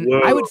to. I mean,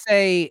 whoa. I would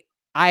say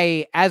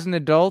as an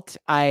adult,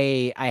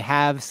 I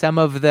have some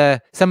of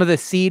the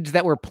seeds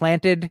that were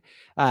planted,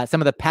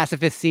 some of the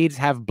pacifist seeds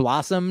have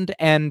blossomed,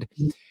 and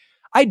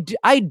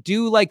I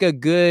do like a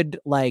good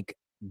like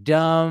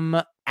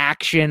dumb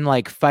action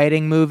like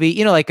fighting movie,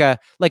 you know, like a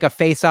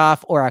Face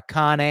Off or a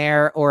Con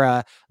Air or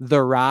a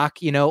The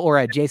Rock, you know, or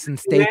a Jason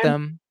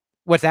Statham. Man?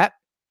 What's that?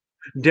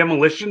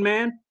 Demolition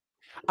Man?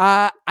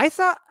 I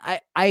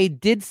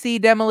did see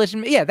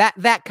Demolition. Yeah,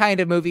 that kind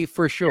of movie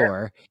for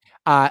sure.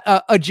 Yeah.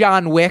 A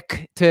John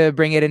Wick to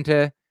bring it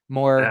into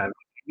more. I've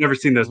never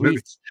seen those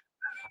movies.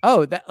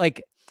 Oh, that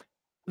like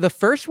the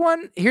first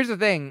one. Here's the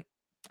thing.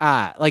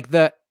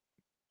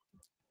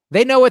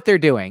 They know what they're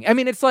doing. I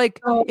mean, it's like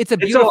it's a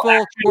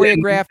beautiful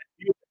choreographed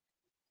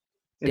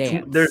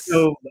dance. There's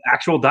no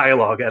actual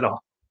dialogue at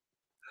all.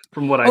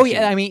 From what I see.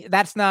 Yeah, I mean,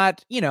 that's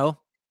not, you know,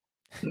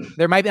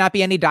 there might not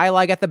be any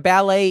dialogue at the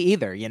ballet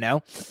either, you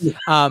know.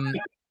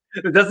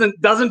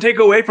 It doesn't take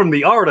away from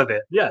the art of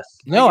it. Yes.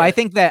 No, I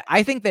think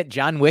that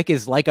John Wick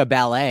is like a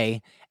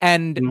ballet,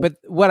 and but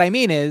what I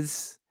mean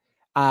is,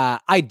 I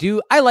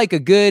like a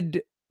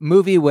good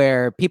movie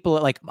where people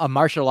like a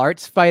martial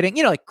arts fighting,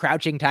 you know, like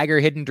Crouching Tiger,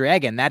 Hidden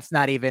Dragon. That's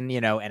not even,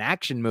 you know, an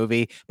action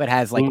movie, but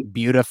has like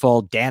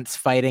beautiful dance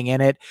fighting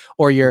in it,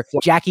 or your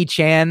Jackie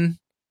Chan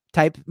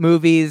type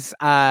movies.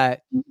 And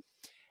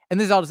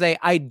this is all to say,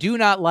 I do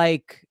not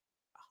like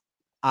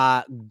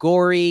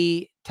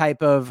gory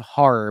type of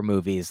horror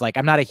movies. Like,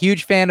 I'm not a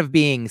huge fan of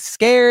being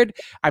scared.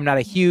 I'm not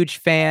a huge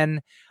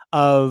fan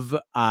of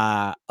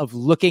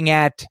looking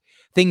at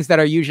things that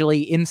are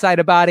usually inside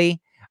a body,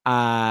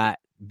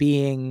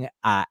 being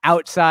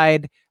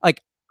outside.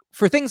 Like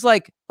for things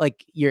like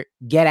your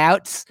Get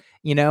Outs,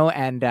 you know,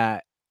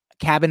 and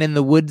Cabin in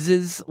the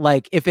Woodses.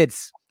 Like if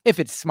it's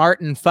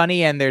smart and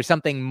funny and there's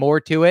something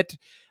more to it,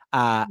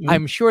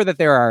 I'm sure that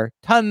there are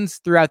tons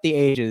throughout the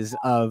ages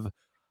of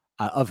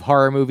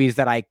horror movies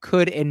that I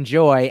could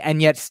enjoy,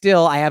 and yet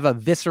still I have a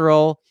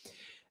visceral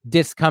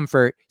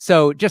discomfort.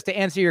 So just to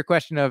answer your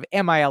question of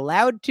am I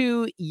allowed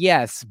to?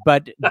 Yes,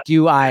 but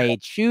do I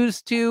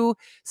choose to?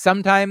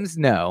 Sometimes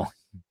no.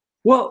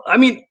 Well, I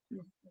mean,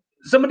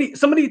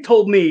 somebody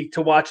told me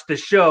to watch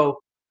this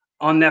show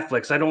on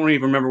Netflix. I don't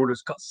even remember what it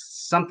was called.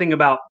 Something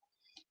about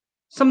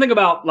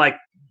like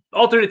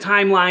alternate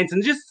timelines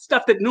and just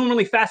stuff that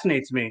normally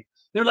fascinates me.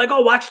 They're like,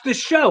 "Oh, watch this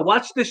show,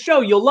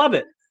 you'll love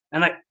it."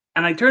 And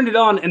I turned it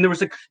on, and there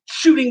was like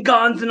shooting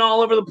guns and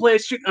all over the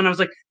place. And I was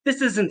like,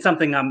 this isn't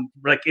something I'm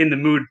like in the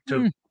mood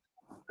to. I'm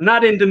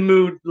not in the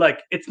mood.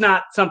 Like, it's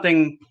not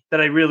something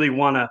that I really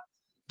want to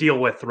deal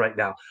with right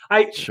now.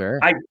 I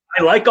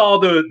like all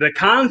the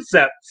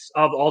concepts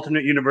of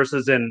alternate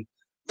universes and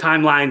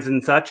timelines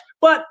and such,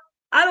 but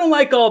I don't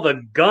like all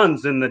the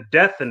guns and the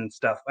death and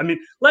stuff. I mean,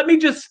 let me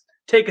just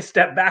take a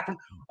step back.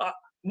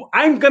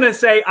 I'm gonna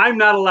say I'm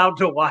not allowed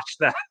to watch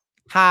that.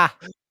 Ha.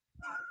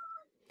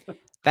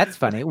 That's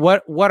funny.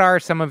 What are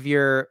some of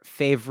your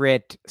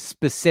favorite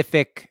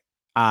specific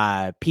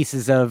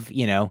pieces of,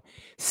 you know,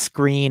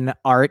 screen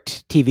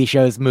art, TV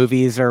shows,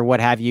 movies, or what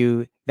have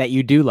you that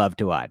you do love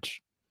to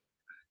watch?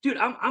 Dude,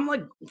 I'm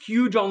like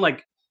huge on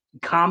like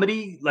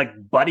comedy, like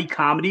buddy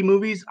comedy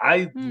movies.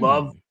 I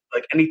love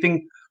like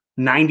anything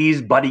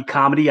 90s buddy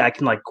comedy. I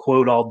can like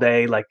quote all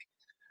day, like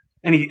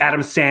any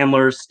Adam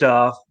Sandler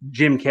stuff,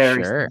 Jim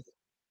Carrey,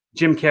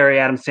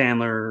 Adam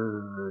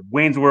Sandler,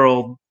 Wayne's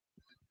World.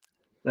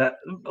 A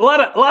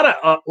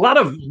lot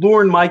of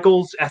Lorne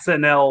Michaels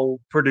SNL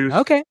produced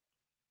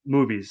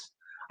movies.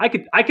 I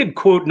could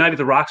quote Night at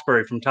the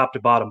Roxbury from top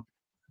to bottom.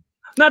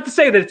 Not to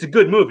say that it's a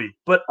good movie,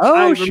 but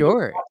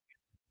sure.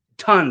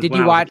 Tons. Did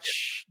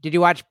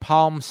you watch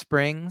Palm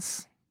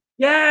Springs?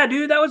 Yeah,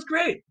 dude, that was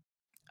great.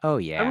 Oh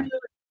yeah.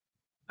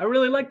 I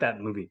really like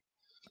that movie.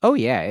 Oh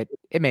yeah,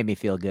 it made me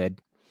feel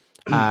good.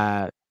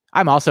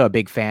 I'm also a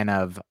big fan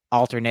of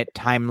alternate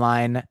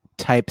timeline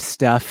type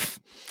stuff.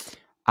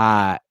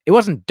 It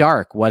wasn't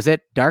Dark, was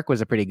it? Dark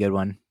was a pretty good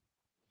one.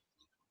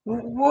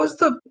 What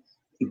was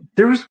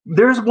there's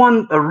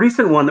a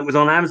recent one that was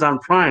on Amazon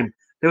Prime.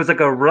 There was like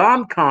a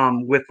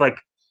rom-com with like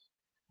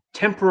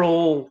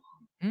temporal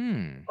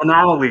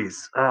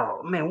anomalies.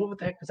 Oh man, what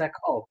the heck was that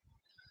called?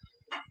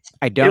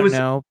 I don't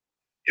know.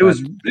 It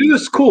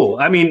was cool.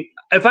 I mean,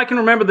 if I can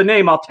remember the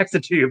name, I'll text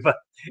it to you. But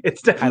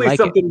it's definitely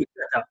something to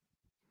check out.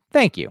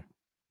 Thank you.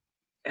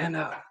 And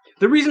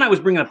the reason I was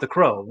bringing up The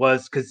Crow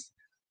was because,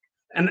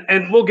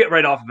 and we'll get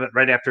right off of it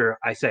right after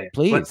I say it.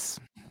 Please.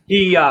 But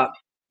he, I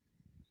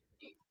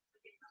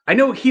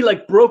know he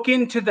like broke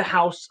into the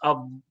house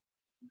of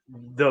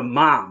the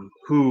mom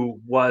who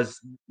was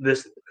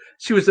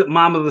she was the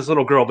mom of this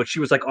little girl, but she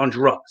was like on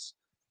drugs.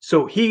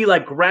 So he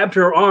like grabbed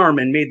her arm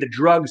and made the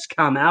drugs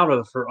come out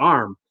of her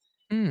arm.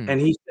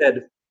 And he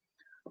said,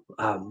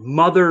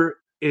 mother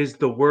is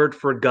the word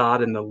for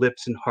God in the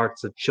lips and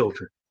hearts of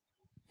children.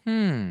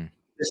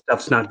 This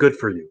stuff's not good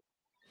for you.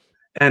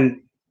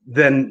 And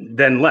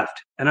then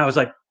left. And I was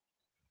like,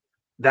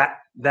 that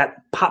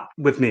popped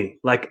with me.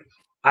 Like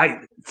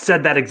I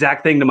said that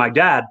exact thing to my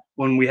dad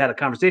when we had a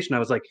conversation. I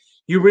was like,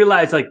 you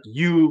realize like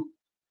you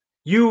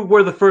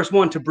were the first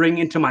one to bring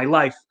into my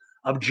life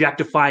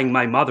objectifying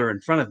my mother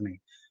in front of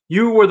me.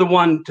 You were the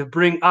one to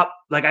bring up,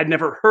 like I'd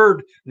never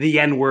heard the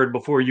N-word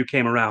before you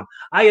came around.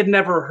 I had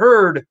never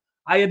heard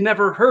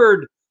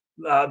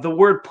the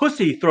word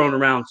pussy thrown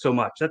around so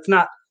much. That's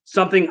not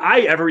something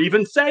I ever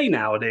even say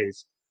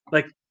nowadays.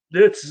 Like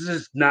this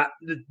is not,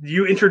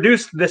 you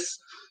introduced this,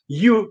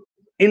 you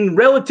in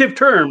relative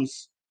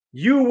terms,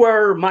 you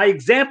were my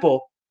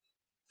example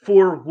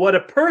for what a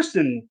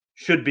person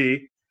should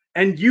be,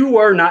 and you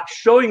are not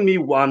showing me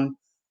one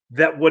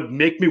that would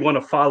make me want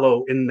to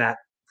follow in that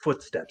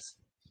footsteps.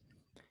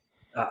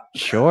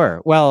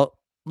 Sure. Well,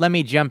 let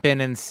me jump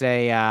in and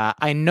say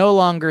I no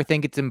longer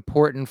think it's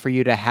important for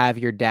you to have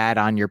your dad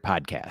on your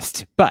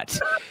podcast, but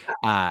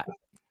I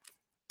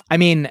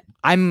mean,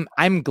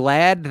 I'm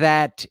glad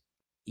that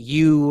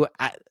you.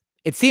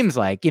 It seems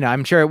like, you know,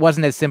 I'm sure it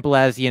wasn't as simple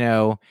as, you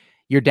know,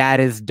 your dad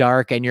is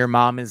dark and your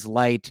mom is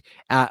light,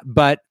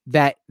 but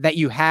that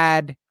you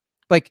had,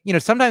 like, you know,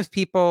 sometimes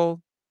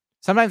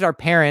our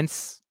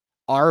parents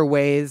are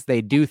ways,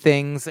 they do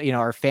things, you know,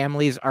 our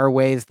families are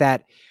ways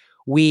that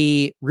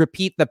we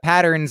repeat the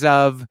patterns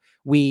of,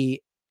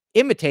 we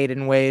imitate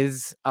in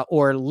ways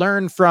or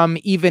learn from,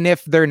 even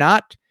if they're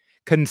not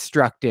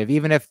constructive,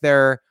 even if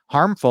they're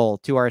harmful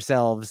to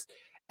ourselves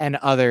and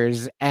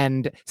others.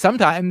 And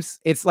sometimes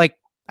it's like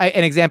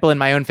an example in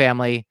my own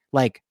family,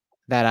 like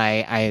that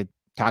I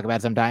talk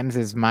about sometimes,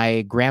 is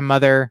my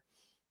grandmother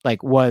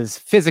like was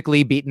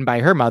physically beaten by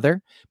her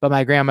mother, but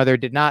my grandmother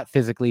did not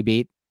physically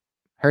beat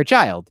her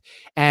child.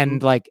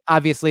 And like,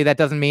 obviously that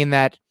doesn't mean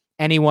that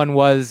anyone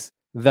was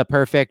the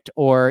perfect,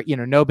 or, you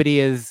know, nobody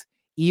is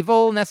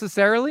evil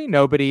necessarily.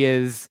 Nobody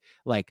is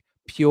like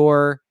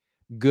pure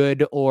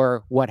good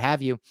or what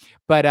have you.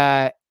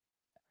 But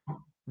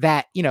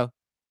that, you know,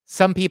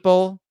 some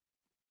people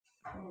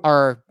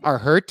are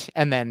hurt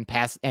and then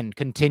pass and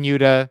continue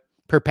to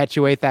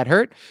perpetuate that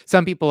hurt.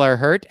 Some people are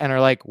hurt and are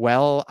like,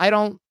 well, I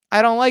don't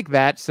like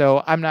that,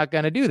 so I'm not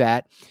going to do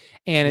that.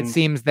 And it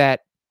seems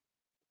that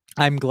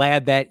I'm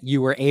glad that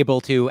you were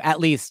able to, at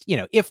least, you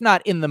know, if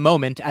not in the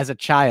moment as a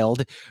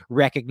child,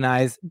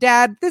 recognize,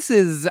 Dad, this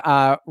is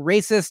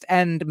racist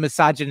and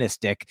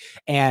misogynistic,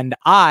 and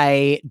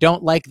I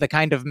don't like the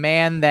kind of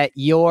man that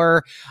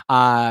you're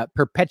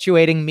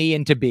perpetuating me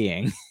into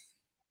being.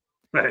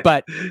 Right.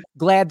 But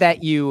glad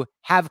that you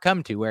have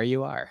come to where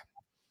you are.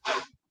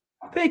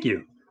 Thank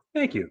you.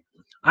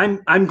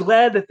 I'm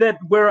glad that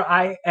where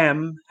I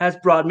am has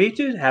brought me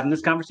to having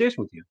this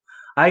conversation with you.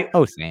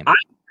 Same. I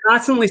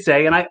constantly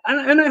say, and I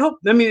hope,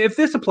 I mean, if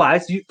this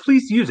applies,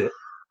 please use it.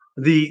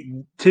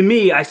 To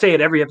me, I say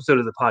it every episode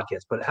of the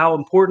podcast, but how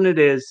important it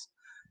is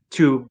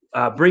to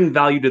bring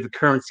value to the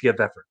currency of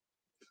effort.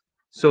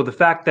 So the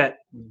fact that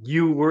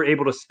you were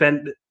able to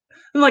spend,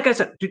 and like I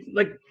said,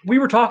 like we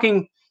were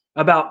talking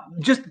about,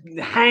 just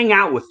hang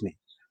out with me,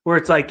 where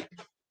it's like,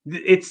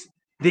 it's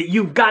that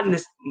you've gotten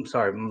this. I'm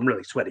sorry, I'm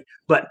really sweaty,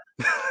 but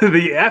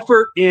the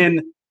effort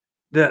in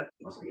the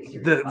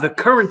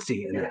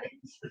currency in that,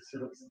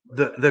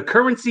 the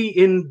currency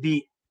in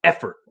the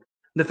effort,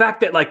 the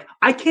fact that like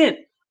I can't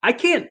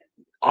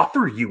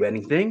offer you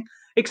anything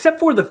except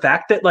for the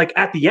fact that like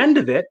at the end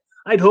of it,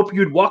 I'd hope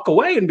you'd walk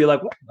away and be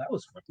like, well, that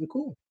was fucking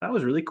cool. That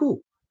was really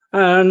cool.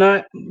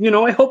 And you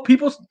know, I hope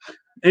people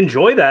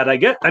enjoy that.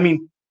 I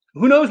mean,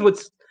 who knows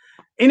what's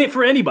in it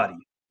for anybody,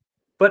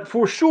 but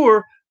for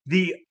sure,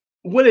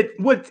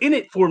 what's in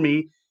it for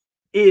me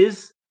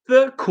is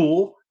the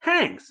cool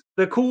hangs,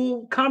 the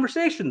cool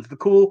conversations, the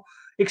cool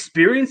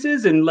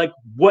experiences, and like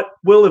what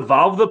will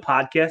evolve the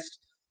podcast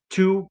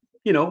to,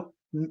 you know,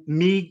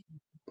 me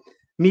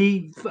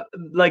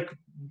like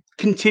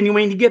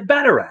continuing to get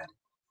better at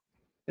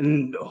it.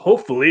 And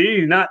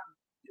hopefully not,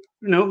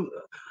 you know,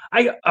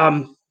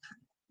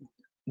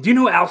 do you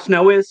know who Al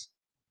Snow is?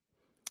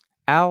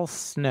 Al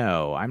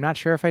Snow. I'm not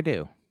sure if I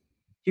do.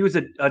 He was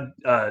a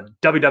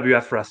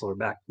WWF wrestler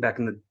back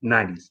in the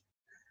 90s.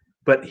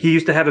 But he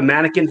used to have a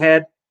mannequin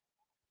head,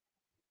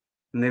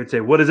 and they would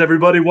say, "What does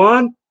everybody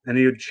want?" And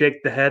he would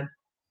shake the head.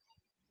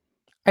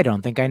 I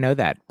don't think I know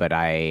that, but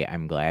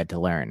I'm glad to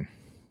learn.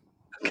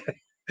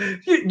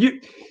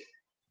 Okay.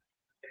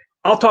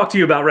 I'll talk to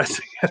you about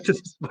wrestling after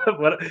this.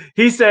 But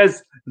he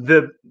says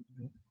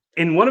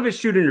in one of his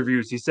shoot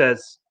interviews, he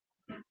says,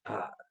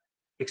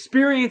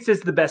 experience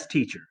is the best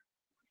teacher.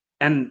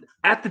 And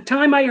at the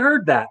time I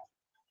heard that,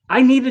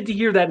 I needed to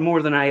hear that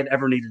more than I had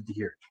ever needed to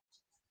hear.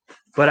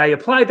 But I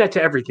applied that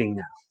to everything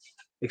now.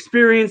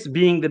 Experience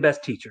being the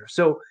best teacher.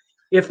 So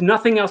if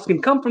nothing else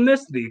can come from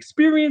this, the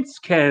experience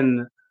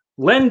can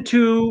lend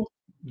to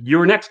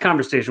your next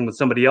conversation with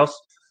somebody else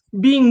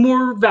being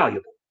more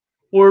valuable,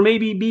 or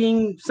maybe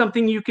being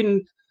something you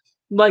can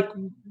like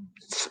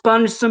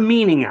sponge some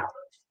meaning out of.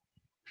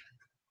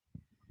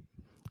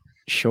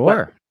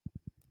 Sure.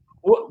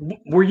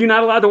 Were you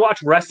not allowed to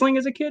watch wrestling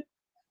as a kid?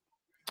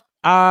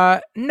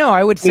 No,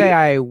 I would say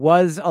I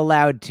was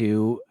allowed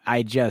to.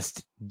 I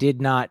just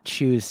did not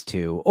choose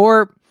to,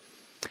 or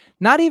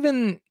not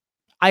even.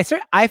 I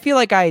feel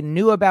like I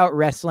knew about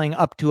wrestling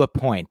up to a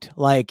point.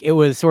 Like it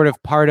was sort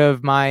of part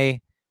of my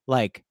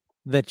like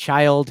the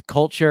child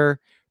culture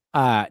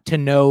to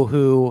know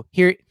who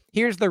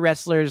here's the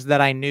wrestlers that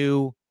I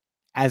knew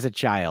as a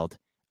child.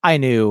 I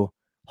knew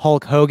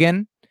Hulk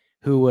Hogan,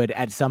 who would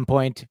at some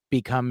point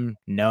become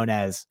known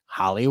as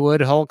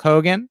Hollywood Hulk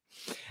Hogan.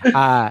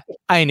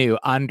 I knew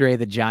Andre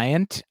the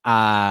Giant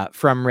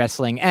from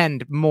wrestling,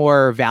 and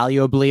more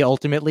valuably,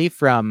 ultimately,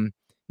 from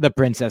The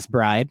Princess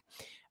Bride.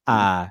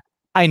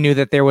 I knew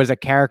that there was a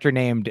character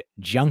named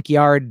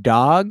Junkyard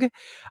Dog,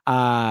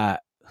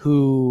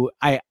 who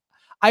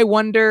I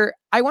wonder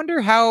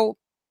how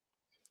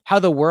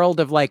the world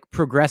of like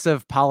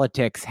progressive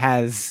politics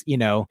has,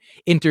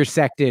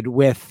 intersected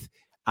with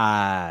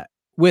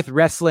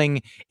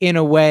wrestling in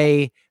a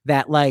way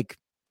that like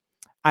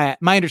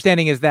my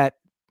understanding is that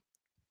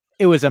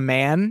it was a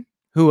man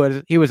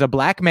he was a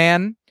black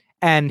man,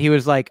 and he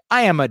was like,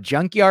 I am a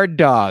junkyard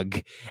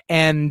dog.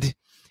 And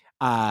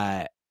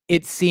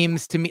it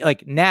seems to me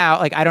like now,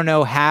 like, I don't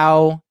know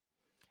how,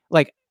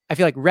 like, I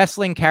feel like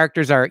wrestling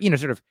characters are,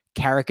 sort of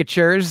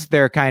caricatures.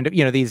 They're kind of,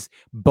 these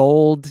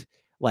bold,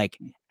 like,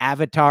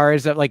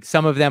 avatars of, like,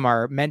 some of them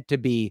are meant to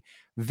be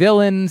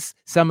villains.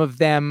 Some of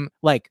them,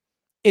 like,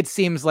 it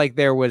seems like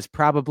there was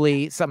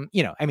probably some,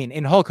 I mean,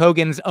 in Hulk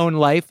Hogan's own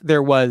life,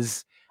 there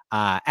was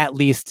at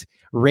least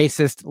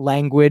racist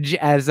language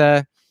as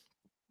a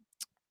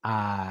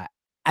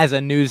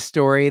news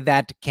story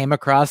that came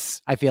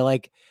across, I feel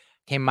like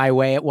came my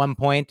way at one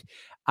point.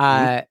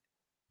 I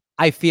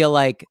feel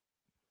like,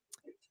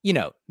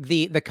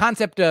 the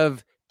concept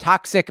of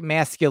toxic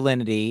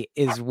masculinity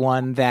is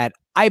one that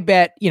I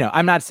bet,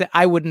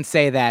 I wouldn't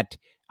say that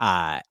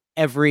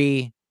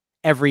every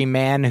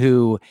man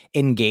who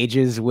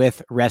engages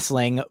with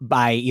wrestling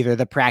by either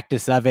the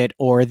practice of it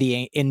or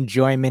the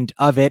enjoyment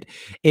of it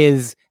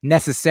is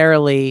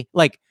necessarily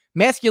like,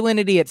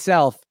 masculinity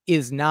itself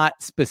is not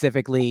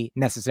specifically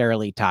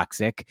necessarily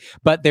toxic,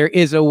 but there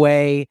is a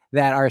way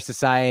that our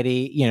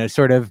society,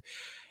 sort of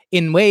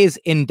in ways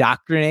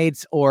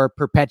indoctrinates or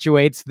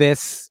perpetuates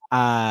this,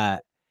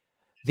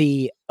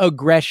 the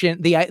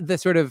aggression, the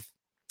sort of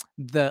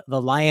the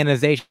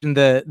lionization,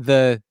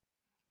 the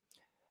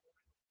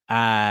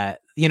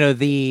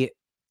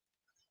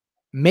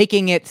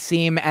making it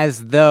seem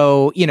as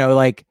though,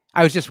 like,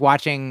 I was just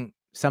watching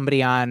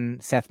somebody on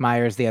Seth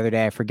Meyers the other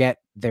day. I forget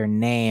their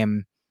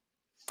name,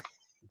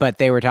 but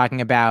they were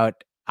talking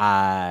about,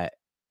 like,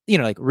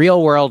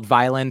 real world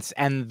violence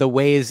and the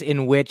ways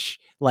in which,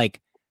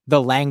 like,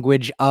 the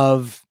language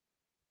of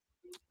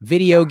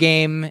video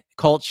game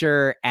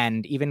culture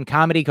and even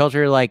comedy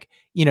culture, like,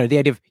 the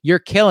idea of you're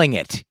killing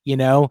it,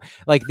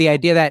 like the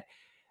idea that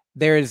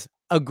there's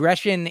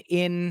aggression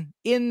in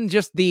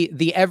just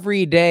the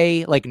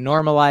everyday, like,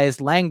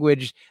 normalized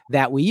language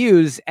that we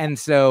use. And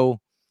so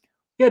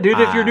yeah, dude,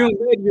 if you're doing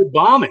good, you're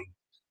bombing.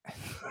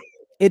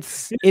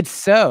 It's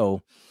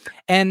so.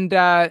 And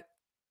in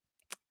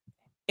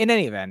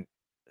any event,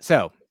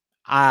 so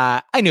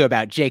I knew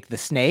about Jake the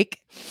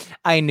Snake.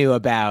 I knew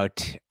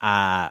about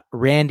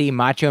Randy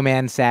Macho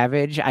Man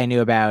Savage. I knew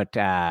about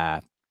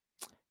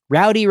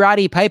Rowdy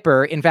Roddy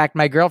Piper. In fact,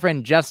 my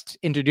girlfriend just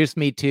introduced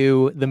me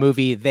to the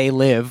movie They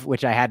Live,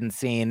 which I hadn't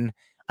seen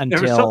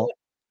until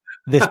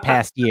this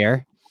past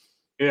year.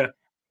 Yeah.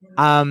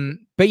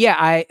 But yeah,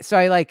 I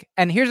like,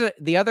 and here's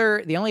the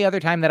only other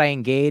time that I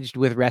engaged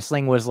with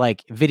wrestling was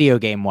like video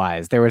game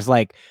wise. There was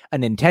like a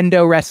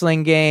Nintendo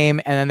wrestling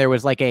game, and then there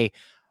was like a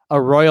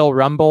Royal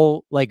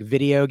Rumble, like,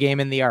 video game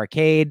in the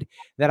arcade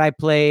that I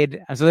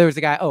played. And so there was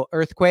a guy,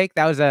 Earthquake.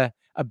 That was a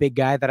big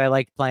guy that I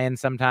liked playing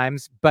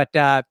sometimes. But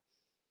there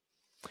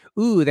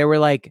were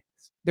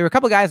a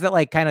couple guys that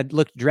like kind of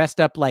looked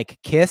dressed up like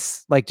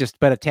Kiss, like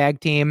but a tag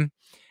team.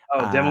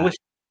 Oh,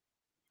 Demolition.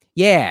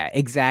 Yeah,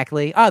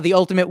 exactly. The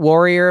Ultimate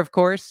Warrior, of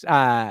course.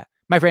 My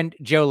friend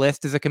Joe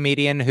List is a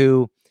comedian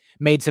who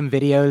made some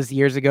videos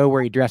years ago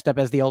where he dressed up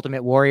as the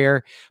Ultimate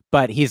Warrior,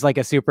 but he's like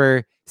a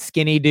super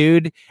skinny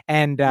dude.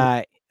 And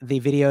the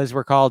videos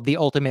were called The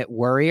Ultimate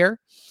Warrior,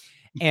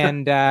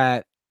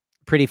 and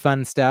pretty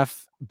fun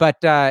stuff. But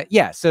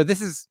yeah, so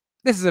this is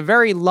a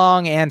very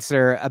long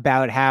answer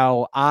about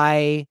how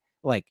I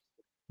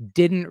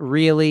didn't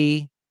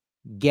really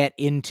get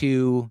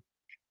into,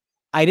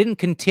 I didn't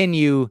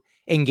continue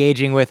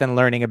engaging with and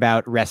learning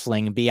about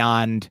wrestling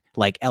beyond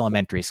like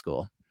elementary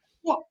school.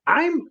 Well,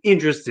 I'm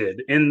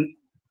interested in,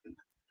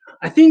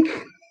 I think,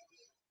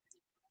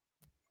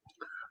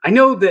 I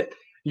know that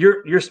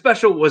your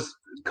special was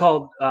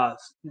called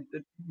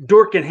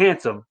Dork and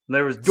Handsome.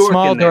 There was Dork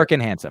Small in there. Dork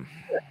and Handsome.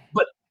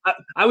 But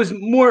I was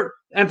more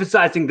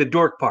emphasizing the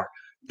dork part.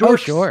 Oh,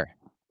 sure.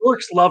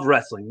 Dorks love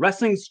wrestling.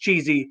 Wrestling's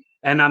cheesy,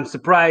 and I'm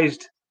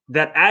surprised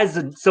that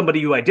as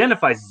somebody who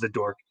identifies as a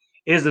dork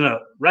isn't a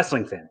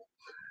wrestling fan.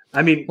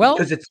 I mean,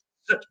 because it's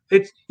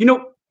you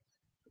know,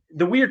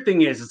 the weird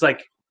thing is, it's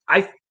like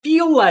I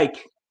feel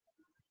like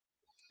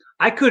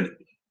I could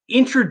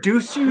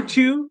introduce you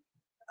to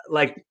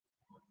like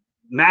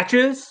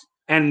matches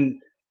and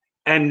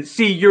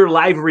see your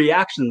live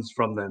reactions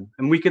from them,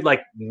 and we could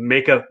like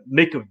make a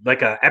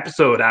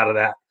episode out of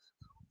that.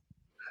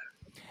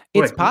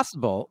 It's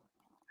possible.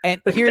 And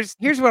here's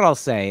what I'll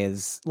say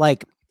is,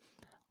 like,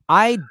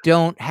 I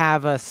don't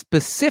have a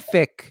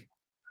specific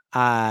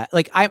I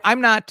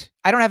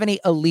don't have any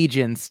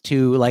allegiance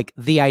to like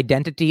the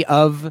identity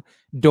of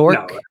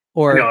dork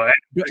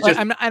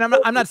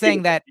I'm not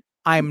saying that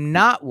I'm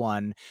not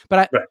one,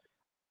 but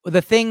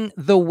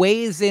the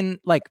ways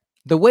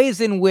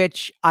in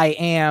which I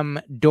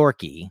am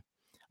dorky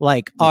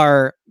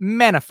are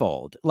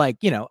manifold. Like,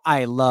 you know,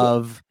 I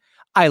love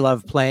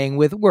playing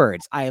with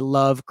words. I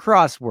love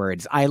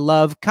crosswords. I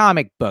love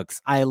comic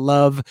books. I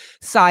love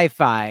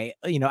sci-fi.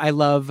 You know, I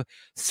love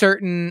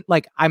certain,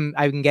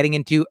 I'm getting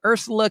into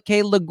Ursula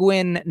K. Le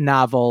Guin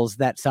novels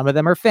that some of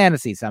them are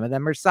fantasy, some of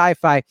them are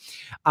sci-fi,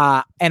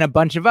 and a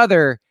bunch of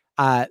other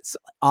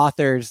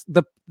authors.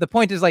 The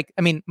point is,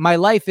 my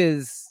life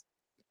is,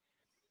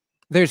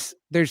 there's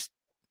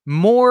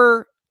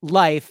more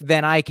life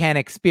than I can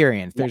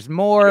experience. There's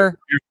more.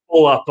 You're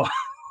full up on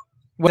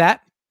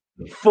that.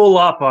 Full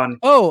up on.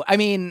 Oh,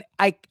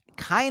 I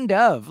kind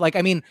of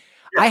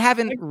I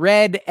haven't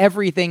read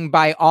everything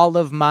by all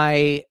of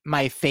my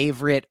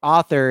favorite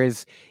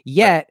authors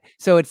yet.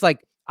 So it's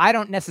like, I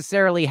don't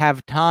necessarily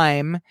have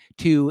time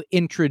to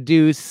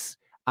introduce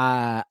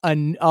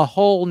a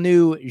whole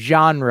new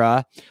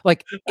genre.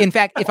 Like, in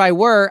fact, if I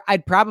were,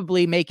 I'd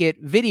probably make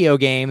it video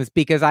games,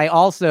 because I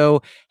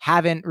also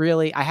haven't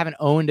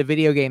owned a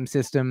video game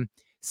system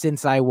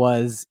since I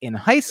was in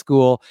high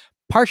school,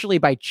 partially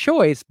by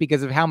choice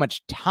because of how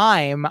much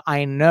time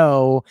I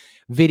know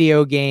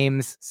video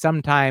games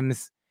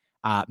sometimes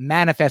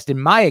manifest in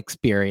my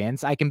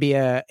experience. I can be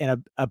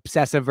an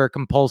obsessive or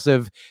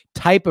compulsive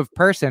type of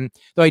person,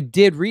 though I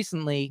did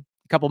recently,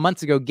 a couple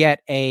months ago,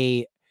 get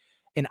an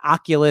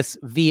Oculus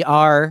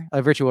VR,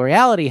 a virtual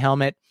reality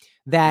helmet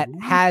that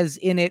has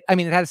in it,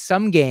 it has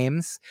some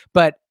games,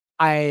 but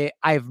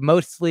I've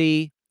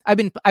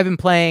been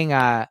playing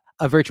a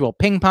virtual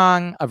ping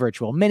pong, a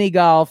virtual mini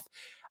golf.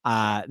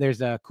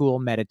 There's a cool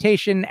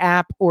meditation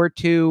app or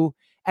two,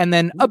 and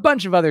then a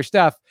bunch of other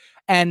stuff.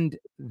 And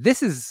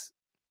this is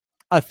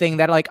a thing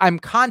that I'm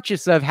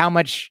conscious of how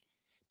much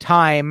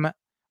time,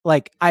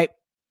 I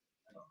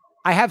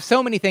have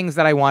so many things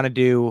that I want to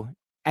do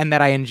and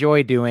that I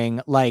enjoy doing,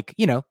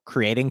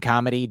 creating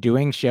comedy,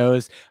 doing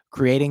shows,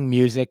 creating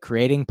music,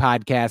 creating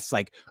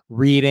podcasts,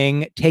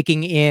 reading,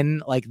 taking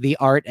in the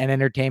art and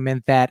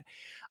entertainment that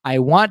I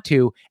want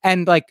to.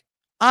 And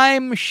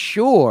I'm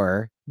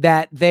sure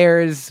that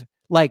there's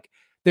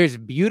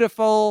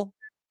beautiful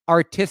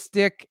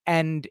artistic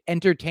and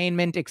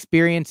entertainment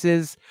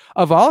experiences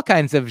of all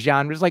kinds of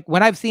genres. Like,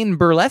 when I've seen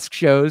burlesque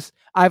shows,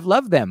 I've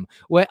loved them.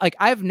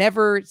 I've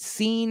never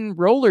seen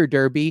roller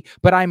derby,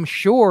 but I'm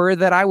sure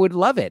that I would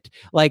love it.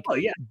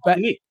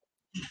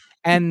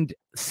 And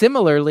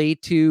similarly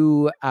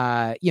to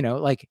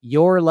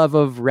your love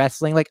of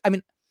wrestling,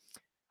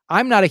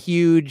 I'm not a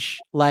huge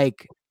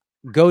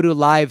go to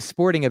live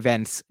sporting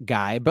events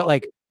guy,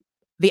 but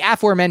the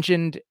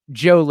aforementioned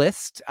Joe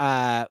List,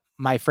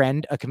 my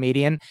friend, a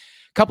comedian, a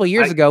couple of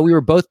years ago, we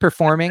were both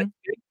performing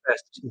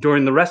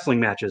during the wrestling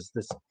matches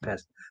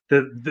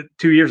the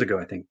 2 years ago,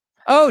 I think.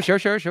 Oh,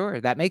 sure.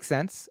 That makes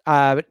sense.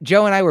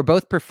 Joe and I were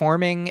both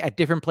performing at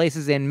different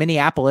places in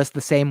Minneapolis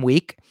the same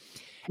week,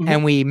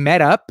 and we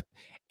met up,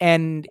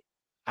 and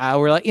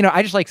we're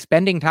I just like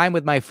spending time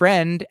with my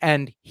friend,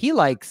 and he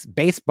likes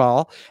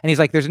baseball, and he's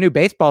like, there's a new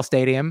baseball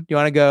stadium. Do you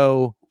want to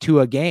go to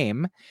a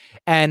game?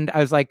 And I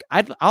was like,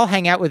 I'll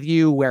hang out with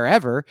you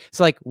wherever.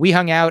 So we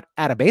hung out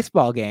at a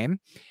baseball game.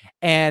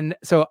 And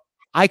so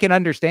I can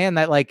understand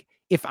that,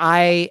 if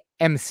I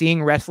am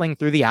seeing wrestling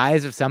through the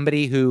eyes of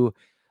somebody who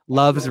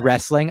loves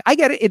wrestling, I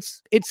get it.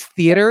 It's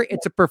theater.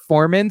 It's a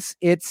performance.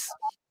 It's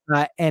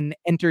an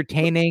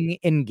entertaining,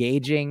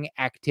 engaging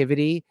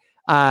activity.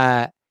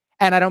 And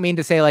And I don't mean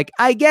to say like,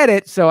 I get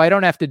it, so I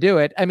don't have to do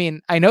it. I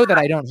mean, I know that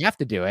I don't have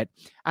to do it.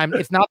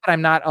 It's not that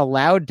I'm not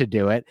allowed to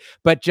do it,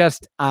 but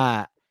just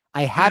I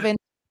haven't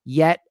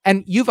yet.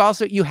 And you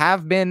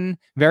have been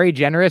very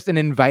generous and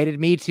invited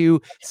me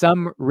to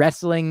some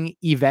wrestling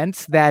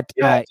events that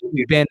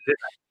you've been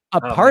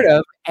a part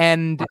of.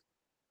 And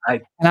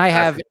I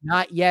have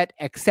not yet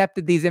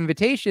accepted these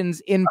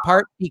invitations, in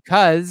part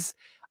because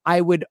I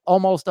would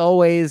almost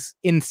always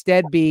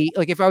instead be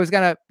like, if I was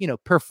going to,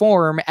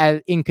 perform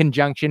in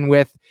conjunction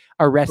with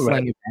a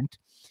wrestling event,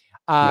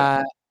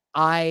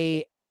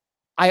 I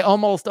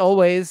almost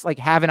always like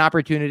have an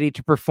opportunity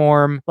to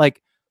perform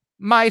like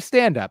my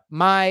stand-up,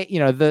 my,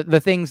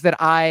 the things that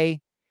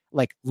I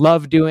like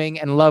love doing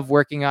and love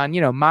working on,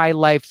 my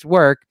life's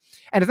work.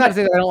 And it's not to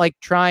say that I don't like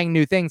trying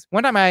new things.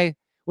 One time I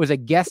was a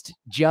guest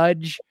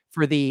judge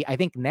for the, I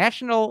think,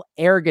 National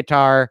Air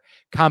Guitar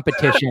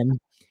Competition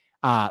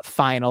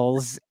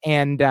finals,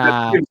 and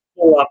I'm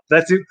full up.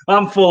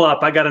 I'm full up.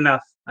 I got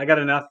enough. I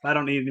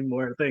don't need any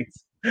more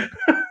things.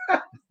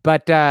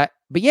 but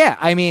yeah,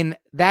 I mean,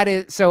 that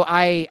is, so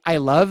I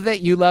love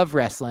that you love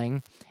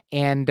wrestling,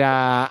 and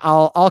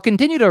I'll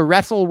continue to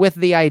wrestle with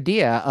the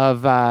idea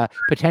of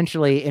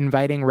potentially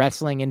inviting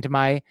wrestling into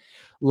my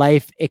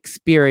life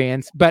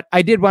experience. But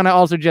I did want to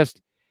also just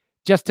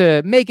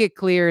to make it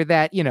clear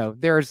that,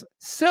 there's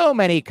so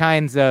many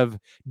kinds of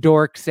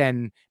dorks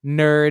and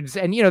nerds,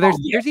 and,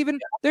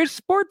 there's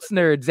sports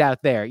nerds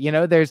out there,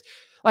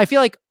 I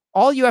feel like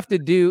all you have to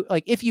do,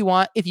 like, if you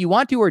want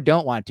to or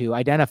don't want to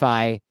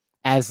identify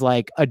as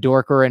like a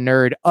dork or a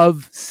nerd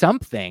of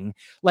something,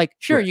 like,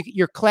 sure, right.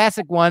 Your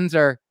classic ones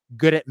are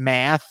good at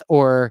math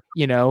or,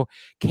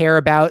 care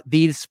about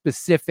these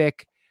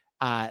specific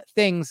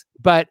things.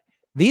 But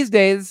these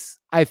days,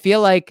 I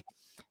feel like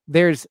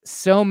there's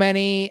so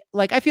many,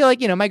 like, I feel like,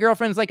 my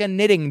girlfriend's like a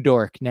knitting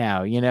dork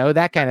now,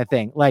 that kind of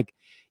thing. Like,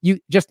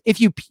 if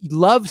you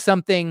love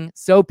something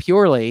so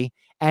purely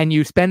and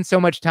you spend so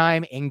much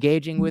time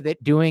engaging with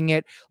it, doing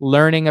it,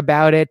 learning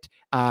about it,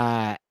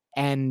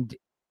 and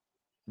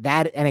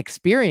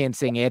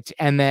experiencing it,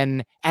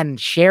 and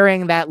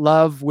sharing that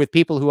love with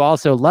people who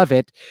also love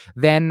it,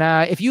 then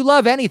if you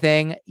love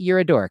anything, you're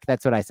a dork.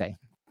 That's what I say.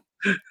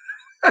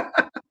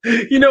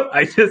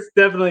 I just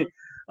definitely,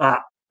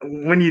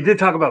 when you did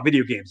talk about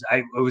video games,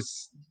 I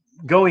was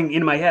going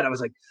in my head. I was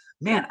like,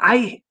 man,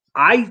 I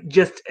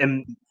just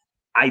am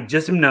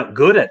not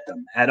good at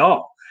them at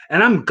all.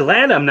 And I'm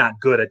glad I'm not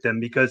good at them,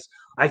 because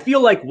I feel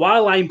like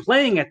while I'm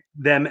playing at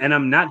them and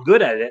I'm not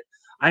good at it,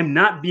 I'm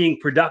not being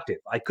productive.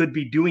 I could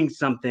be doing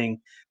something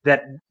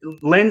that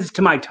lends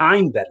to my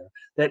time better,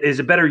 that is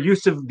a better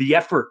use of the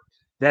effort.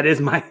 That is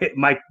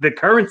the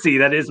currency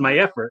that is my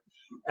effort.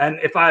 And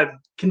if I'm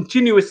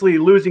continuously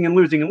losing and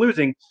losing and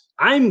losing,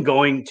 I'm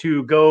going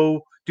to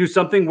go do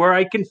something where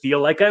I can feel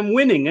like I'm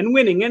winning and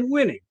winning and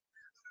winning.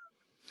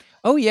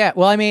 Oh, yeah.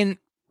 Well, I mean,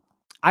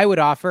 I would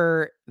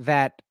offer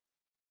that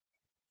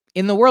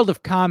in the world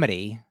of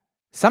comedy,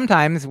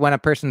 sometimes when a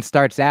person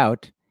starts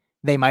out,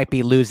 they might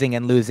be losing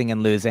and losing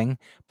and losing.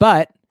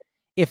 But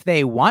if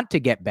they want to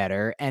get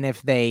better, and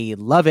if they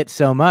love it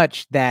so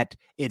much that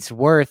it's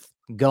worth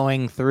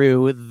going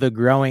through the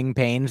growing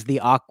pains, the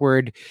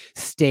awkward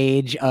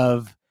stage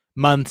of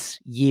months,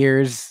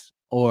 years,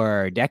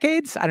 or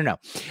decades. I don't know.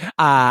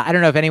 I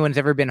don't know if anyone's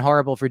ever been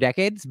horrible for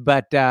decades,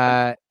 but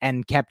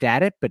and kept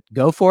at it, but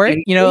go for it.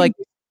 Like,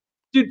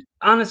 dude,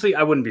 honestly,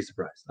 I wouldn't be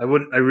surprised. I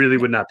really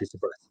would not be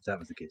surprised if that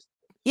was the case.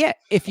 Yeah,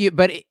 if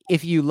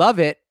you love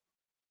it,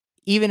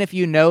 even if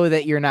you know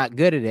that you're not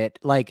good at it,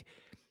 like,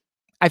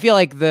 I feel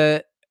like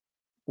the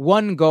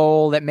one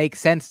goal that makes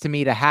sense to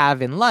me to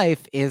have in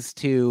life is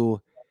to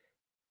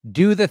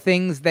do the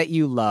things that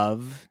you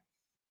love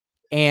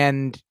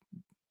and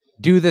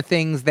do the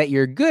things that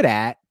you're good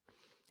at,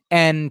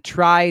 and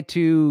try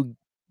to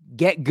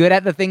get good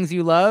at the things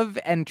you love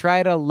and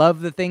try to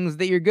love the things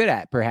that you're good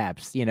at.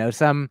 Perhaps,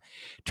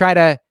 try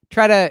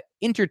to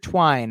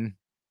intertwine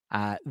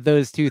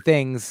those two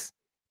things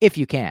if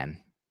you can.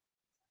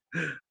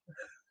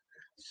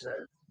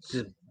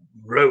 Just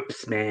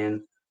ropes,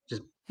 man.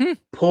 Just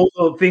pull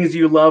the things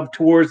you love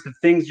towards the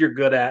things you're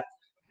good at,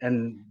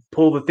 and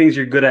pull the things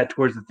you're good at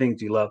towards the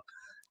things you love.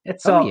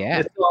 It's not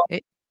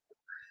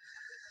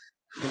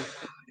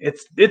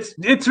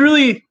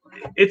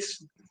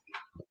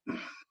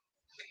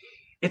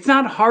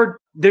hard.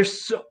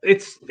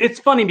 It's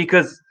funny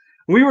because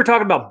we were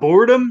talking about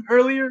boredom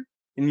earlier,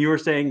 and you were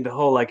saying the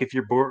whole, like, if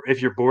you're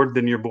bored,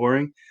 then you're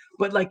boring.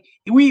 But like,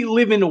 we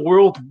live in a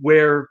world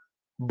where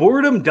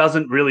boredom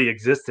doesn't really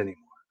exist anymore.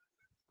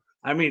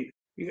 I mean,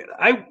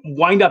 I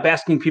wind up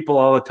asking people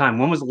all the time,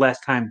 when was the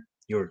last time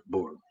you were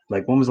bored?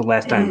 Like, when was the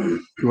last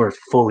time you were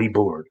fully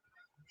bored?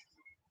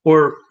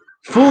 Or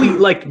fully,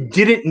 like,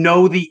 didn't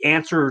know the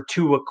answer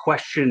to a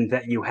question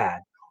that you had,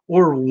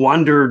 or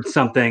wondered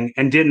something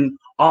and didn't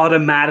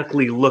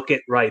automatically look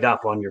it right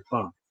up on your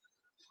phone.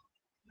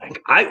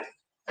 Like,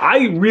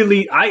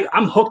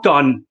 I'm hooked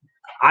on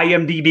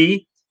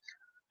IMDb.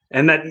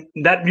 And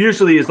that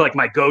usually is like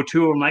my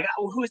go-to. I'm like,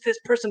 oh, who is this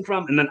person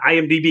from? And then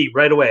IMDb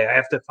right away. I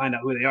have to find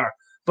out who they are.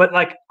 But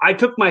like I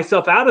took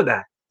myself out of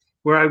that,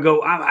 where I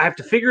go, I have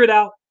to figure it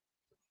out,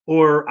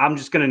 or I'm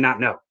just gonna not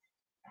know.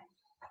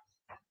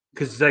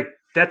 Because like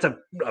that's a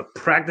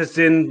practice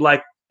in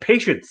like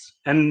patience,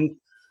 and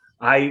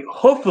I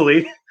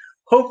hopefully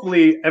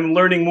am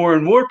learning more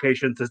and more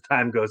patience as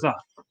time goes on.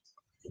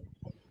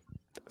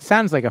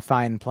 Sounds like a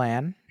fine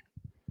plan.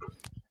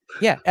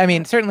 Yeah, I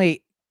mean,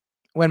 certainly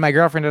when my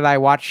girlfriend and I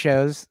watch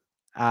shows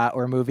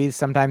or movies,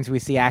 sometimes we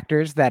see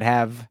actors that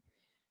have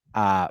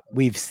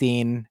we've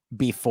seen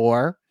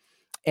before,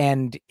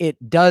 and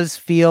it does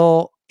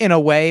feel in a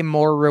way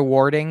more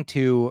rewarding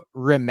to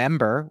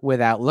remember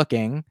without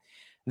looking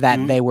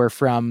that they were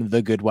from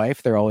The Good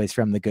Wife. They're always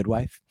from The Good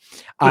Wife.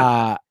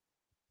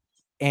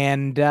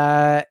 And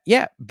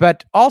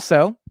but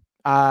also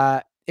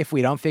if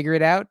we don't figure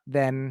it out,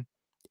 then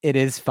it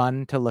is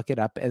fun to look it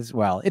up as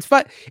well. It's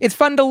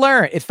fun to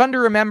learn. It's fun to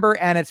remember,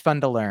 and it's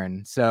fun to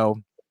learn.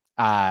 So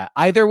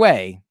either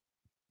way,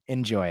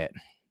 enjoy it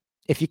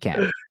if you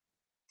can.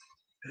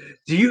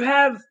 Do you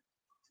have,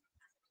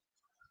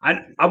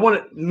 I want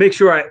to make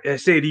sure I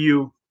say to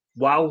you,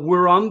 while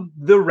we're on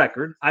the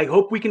record, I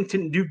hope we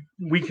continue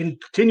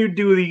to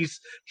do these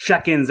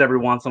check-ins every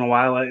once in a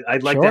while.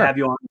 I'd like to have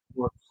you on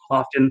more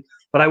often,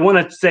 but I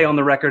want to say on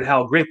the record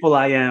how grateful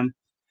I am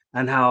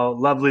and how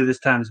lovely this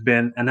time's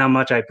been and how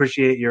much I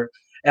appreciate your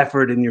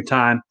effort and your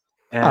time.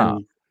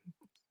 And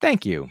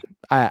thank you.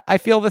 I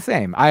feel the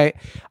same.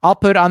 I'll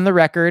put on the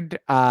record.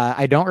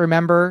 I don't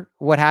remember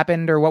what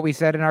happened or what we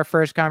said in our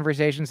first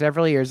conversation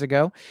several years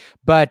ago,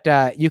 but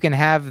you can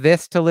have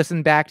this to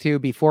listen back to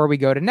before we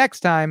go to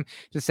next time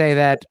to say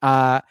that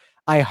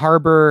I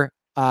harbor,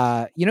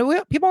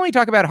 people only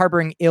talk about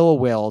harboring ill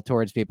will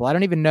towards people. I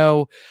don't even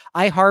know.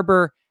 I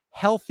harbor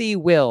healthy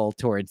will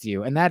towards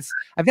you. And I've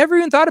never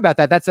even thought about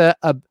that. That's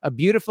a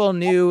beautiful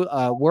new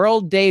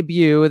world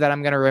debut that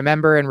I'm going to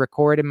remember and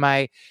record in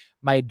my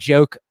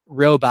joke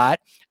robot.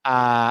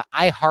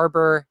 I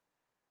harbor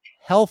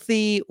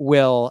healthy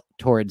will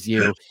towards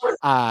you.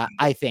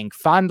 I think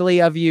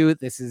fondly of you.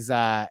 This is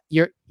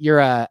you're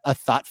a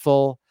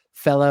thoughtful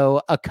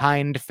fellow, a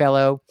kind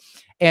fellow,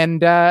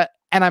 and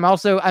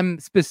I'm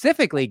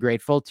specifically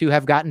grateful to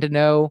have gotten to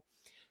know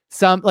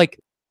some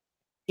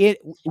it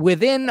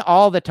within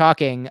all the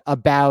talking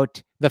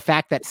about the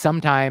fact that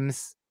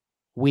sometimes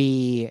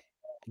we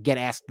get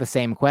asked the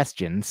same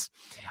questions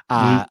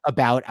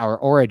about our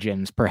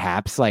origins,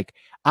 perhaps. Like,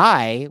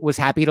 I was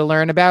happy to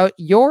learn about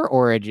your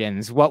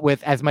origins, what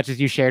with as much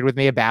as you shared with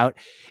me about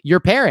your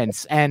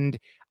parents. And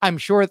I'm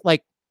sure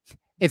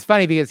it's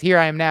funny because here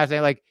I am now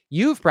saying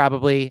you've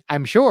probably,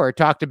 I'm sure,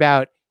 talked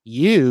about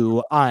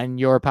you on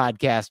your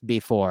podcast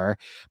before,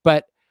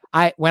 but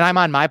when I'm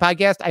on my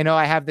podcast, I know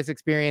I have this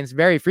experience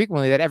very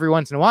frequently that every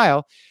once in a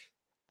while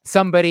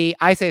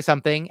I say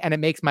something and it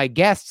makes my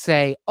guest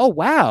say, "Oh,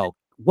 wow,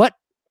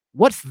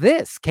 what's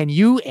this? Can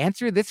you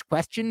answer this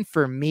question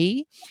for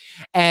me?"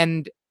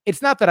 And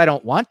it's not that I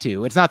don't want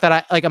to. It's not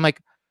that I'm like,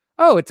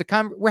 "Oh,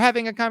 we're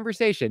having a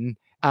conversation."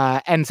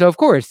 And so, of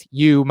course,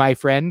 you, my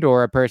friend,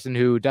 or a person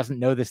who doesn't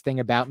know this thing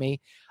about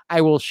me,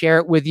 I will share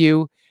it with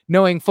you,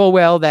 knowing full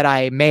well that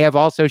I may have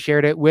also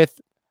shared it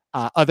with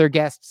other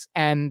guests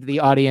and the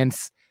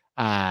audience,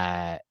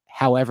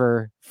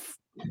 however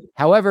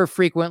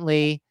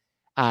frequently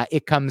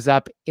it comes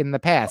up in the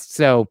past.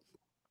 So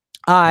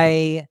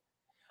I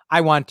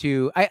want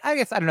to, I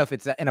guess, I don't know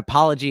if an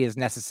apology is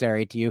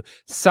necessary to you.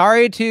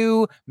 Sorry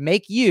to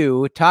make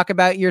you talk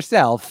about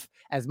yourself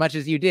as much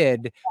as you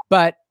did,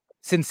 but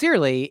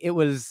sincerely, it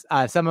was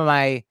some of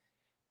my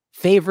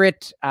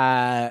favorite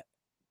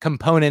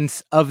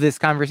components of this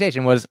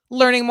conversation was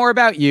learning more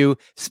about you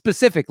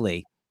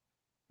specifically.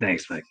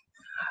 Thanks, Mike.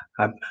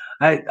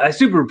 I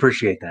super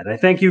appreciate that. I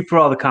thank you for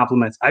all the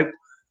compliments.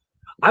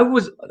 I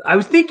was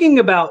thinking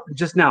about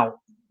just now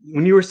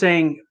when you were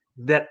saying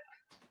that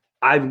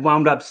I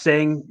wound up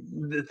saying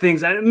the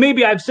things.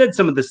 Maybe I've said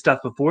some of this stuff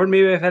before, and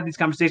maybe I've had these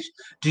conversations.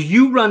 Do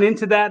you run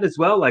into that as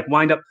well? Like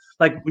wind up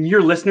when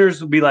your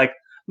listeners will be like,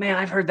 "Man,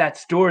 I've heard that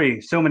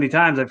story so many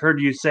times. I've heard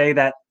you say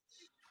that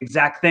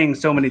exact thing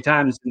so many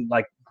times." And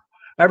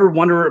ever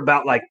wonder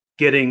about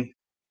getting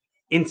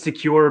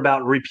insecure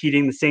about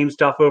repeating the same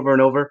stuff over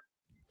and over?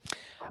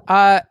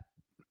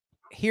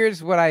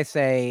 Here's what I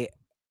say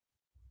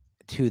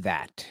to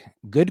that.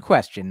 Good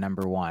question,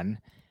 number one.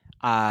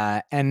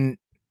 And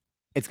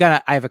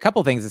I have a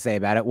couple things to say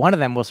about it. One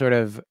of them will sort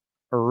of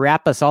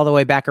wrap us all the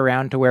way back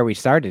around to where we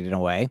started in a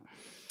way,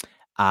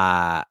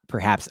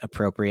 perhaps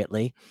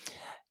appropriately.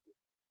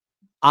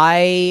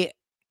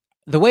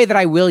 The way that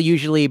I will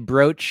usually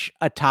broach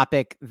a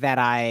topic that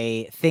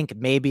I think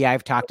maybe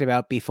I've talked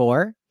about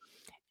before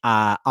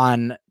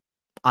on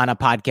a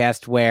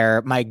podcast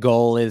where my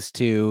goal is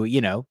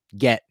to,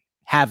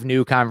 have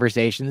new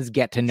conversations,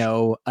 get to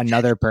know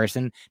another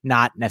person,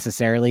 not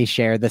necessarily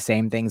share the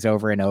same things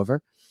over and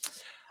over.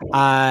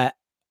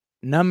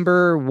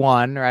 Number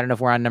one, or I don't know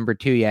if we're on number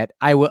two yet,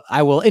 I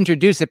will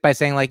introduce it by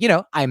saying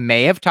I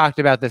may have talked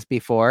about this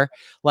before,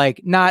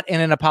 not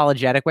in an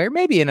apologetic way, or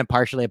maybe in a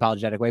partially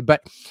apologetic way,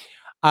 but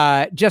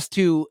just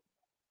to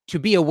to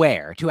be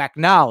aware, to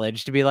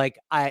acknowledge, to be like,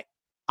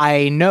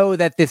 I know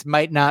that this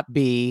might not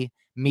be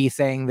me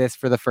saying this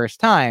for the first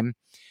time.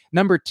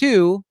 Number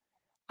two,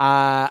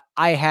 I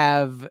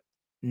have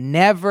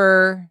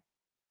never.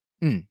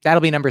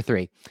 That'll be number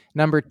three.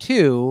 Number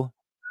three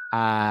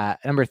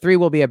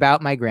will be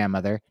about my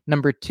grandmother.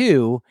 Number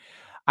two,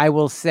 I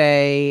will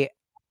say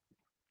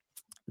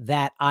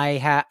that I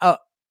have. Oh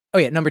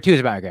yeah. Number two is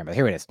about my grandmother.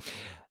 Here it is.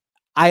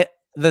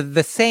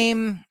 The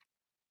same.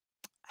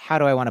 How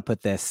do I want to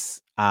put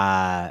this?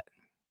 The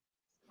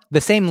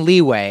same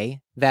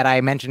leeway that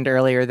I mentioned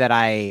earlier that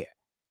I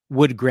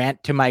would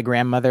grant to my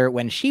grandmother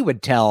when she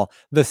would tell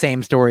the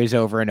same stories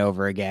over and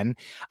over again,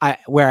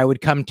 where I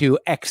would come to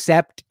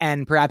accept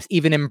and perhaps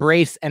even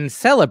embrace and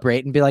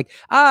celebrate and be like,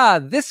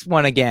 this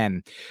one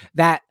again,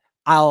 that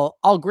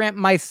I'll grant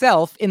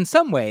myself in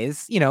some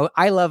ways.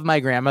 I love my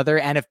grandmother,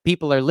 and if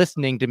people are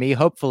listening to me,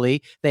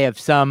 hopefully they have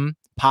some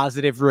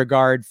positive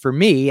regard for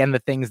me and the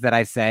things that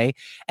I say.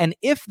 And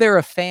if they're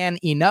a fan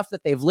enough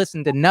that they've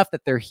listened enough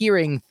that they're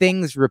hearing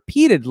things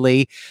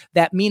repeatedly,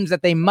 that means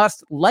that they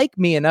must like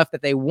me enough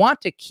that they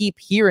want to keep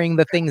hearing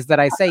the things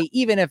that I say,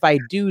 even if I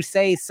do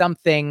say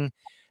something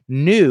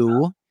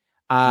new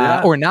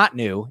or not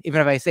new, even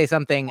if I say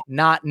something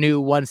not new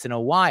once in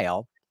a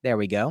while. There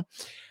we go.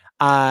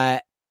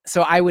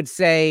 So I would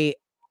say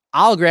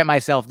I'll grant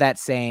myself that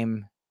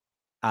same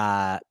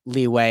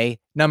leeway.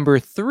 Number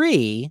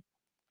three,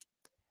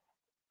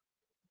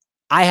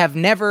 I have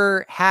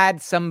never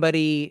had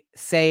somebody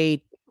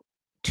say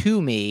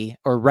to me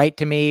or write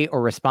to me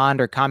or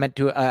respond or comment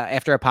to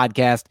after a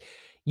podcast,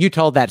 you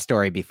told that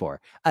story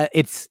before.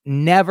 It's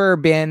never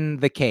been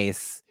the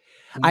case.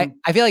 Mm-hmm.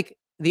 I feel like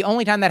the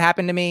only time that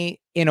happened to me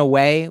in a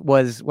way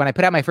was when I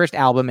put out my first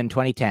album in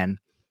 2010,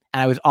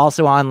 and I was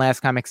also on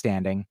Last Comic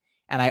Standing,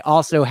 and I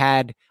also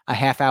had a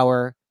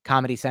half-hour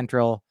Comedy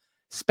Central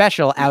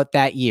special out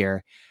that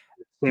year.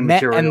 And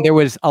there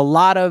was a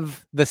lot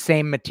of the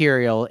same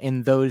material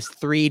in those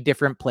three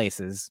different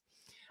places.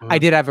 I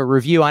did have a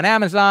review on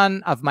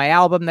Amazon of my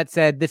album that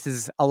said this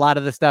is a lot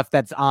of the stuff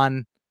that's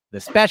on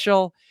the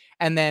special.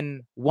 And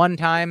then one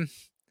time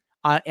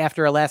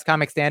after a Last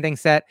Comic Standing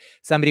set,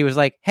 somebody was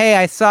like, hey,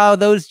 I saw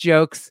those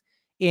jokes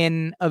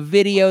in a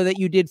video that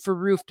you did for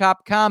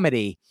Rooftop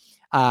Comedy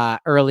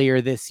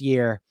earlier this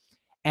year.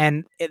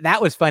 And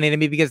that was funny to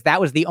me because that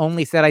was the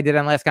only set I did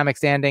on Last Comic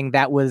Standing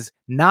that was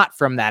not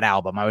from that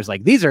album. I was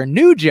like, these are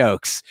new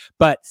jokes,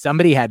 but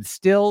somebody had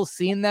still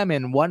seen them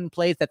in one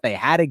place that they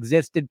had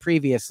existed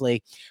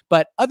previously.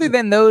 But other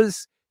than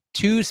those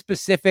two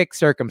specific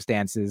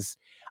circumstances,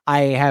 I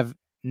have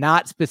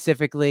not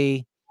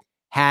specifically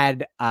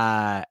had,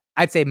 I'd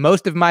say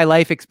most of my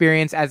life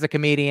experience as a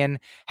comedian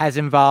has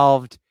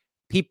involved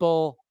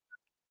people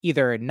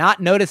either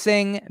not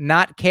noticing,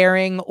 not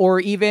caring,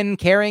 or even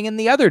caring in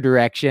the other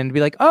direction to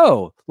be like,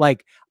 oh,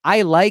 like,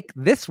 I like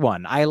this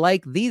one. I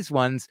like these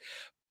ones.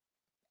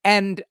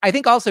 And I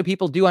think also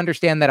people do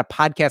understand that a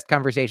podcast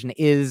conversation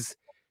is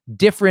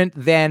different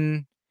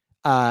than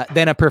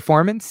a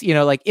performance.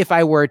 Like if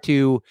I were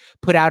to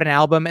put out an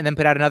album and then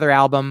put out another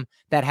album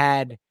that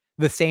had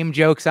the same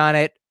jokes on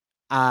it,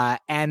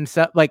 and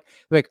so like,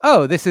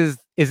 oh, is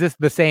this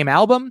the same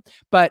album?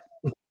 But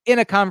in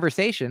a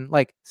conversation,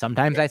 like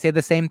sometimes I say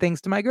the same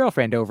things to my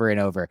girlfriend over and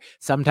over.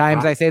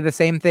 Sometimes I say the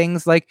same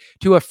things like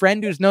to a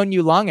friend who's known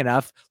you long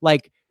enough,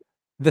 like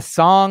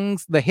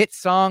the hit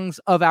songs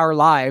of our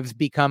lives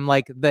become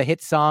like the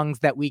hit songs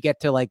that we get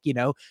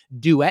to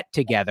duet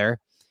together.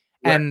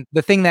 Right. And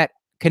the thing that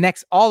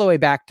connects all the way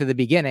back to the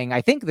beginning,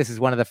 I think this is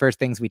one of the first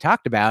things we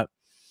talked about,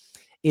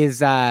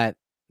 is the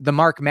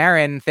Marc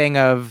Maron thing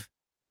of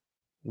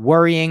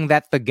worrying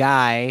that the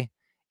guy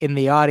in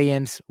the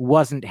audience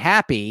wasn't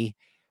happy.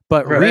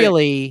 But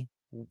really,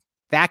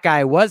 that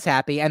guy was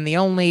happy, and the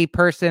only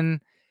person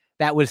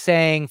that was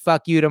saying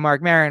 "fuck you" to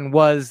Marc Maron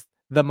was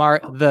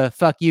the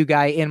 "fuck you"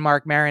 guy in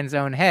Marc Maron's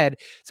own head.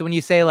 So when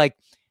you say like,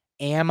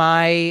 "Am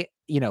I,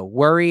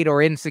 worried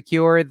or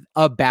insecure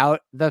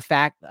about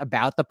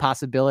the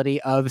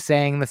possibility of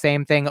saying the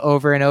same thing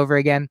over and over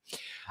again?"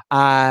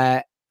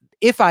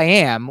 If I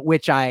am,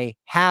 which I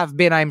have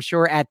been, I'm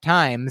sure at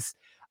times,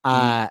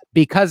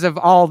 because of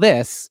all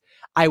this,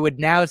 I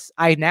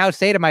now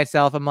say to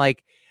myself, I'm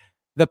like,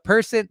 the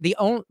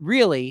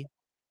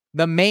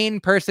main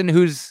person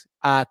who's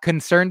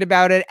concerned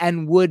about it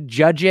and would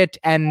judge it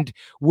and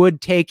would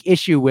take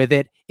issue with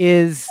it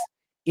is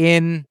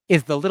the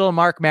little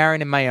Marc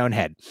Maron in my own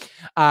head.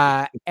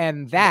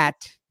 And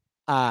that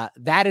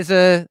is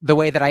the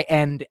way that I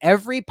end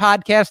every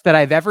podcast that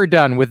I've ever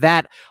done, with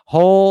that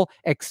whole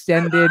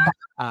extended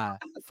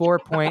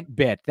 4-point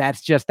bit.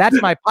 That's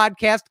my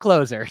podcast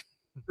closer.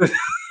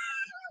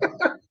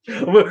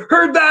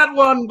 Heard that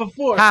one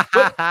before.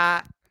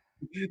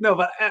 No,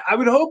 but I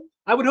would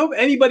hope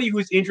anybody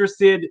who's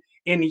interested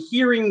in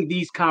hearing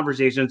these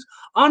conversations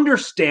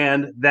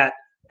understand that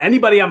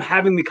anybody I'm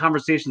having the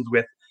conversations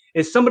with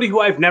is somebody who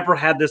I've never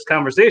had this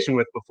conversation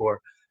with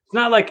before. It's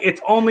not like it's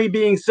only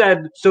being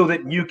said so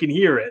that you can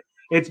hear it.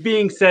 It's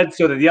being said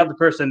so that the other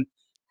person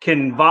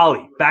can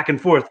volley back and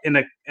forth in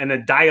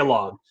a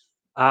dialogue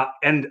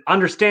and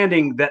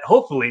understanding that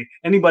hopefully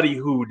anybody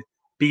who'd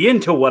be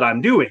into what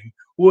I'm doing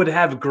would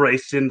have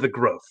grace in the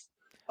growth.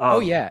 Oh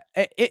yeah,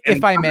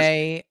 if I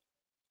may,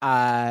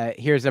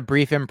 here's a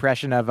brief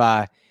impression of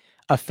a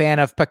fan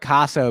of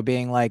Picasso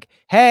being like,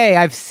 "Hey,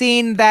 I've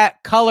seen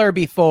that color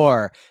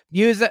before.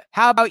 Use it.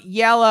 How about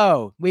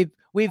yellow?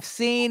 We've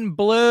seen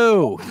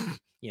blue."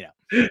 You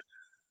know.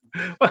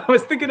 Well, I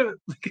was thinking of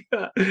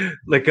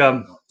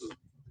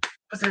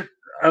was it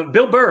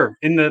Bill Burr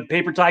in The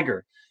Paper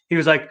Tiger? He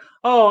was like,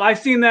 "Oh, I've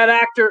seen that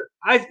actor.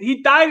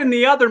 He died in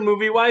the other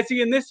movie. Why is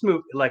he in this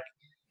movie?" Like,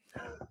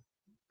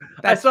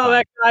 I saw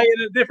that guy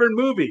in a different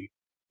movie.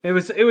 It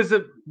was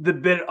the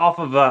bit off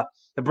of the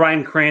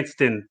Bryan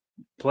Cranston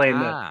playing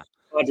the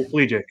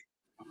quadriplegic.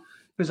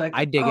 It was like,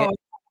 I dig it.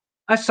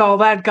 I saw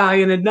that guy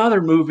in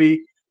another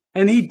movie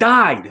and he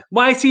died.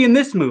 Why is he in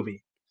this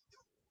movie?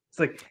 It's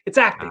like, it's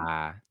acting.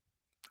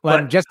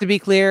 Well, just to be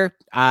clear,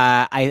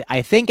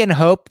 I think and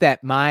hope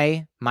that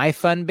my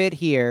fun bit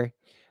here,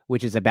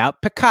 which is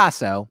about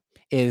Picasso,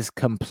 is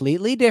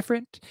completely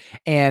different,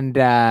 and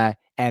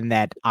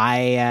that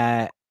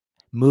I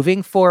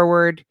moving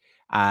forward,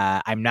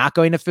 I'm not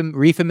going to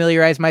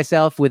refamiliarize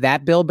myself with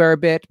that Bill Burr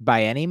bit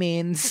by any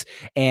means,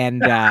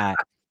 and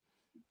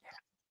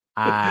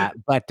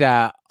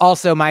but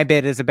also my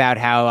bit is about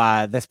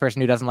how this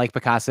person who doesn't like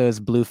Picasso's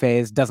blue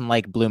phase doesn't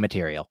like blue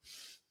material.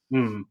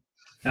 They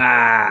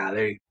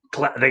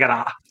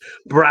gotta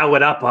brow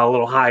it up a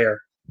little higher.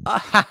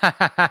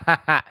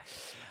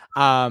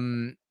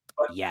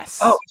 Yes.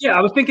 Oh yeah,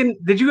 I was thinking.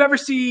 Did you ever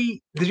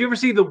see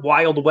the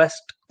Wild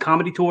West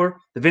comedy tour,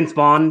 the Vince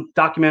Vaughn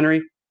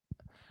documentary?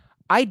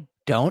 I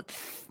don't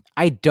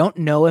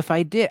know if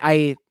I did.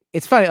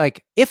 It's funny.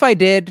 Like if I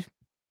did,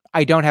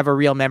 I don't have a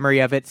real memory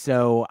of it,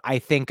 so I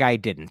think I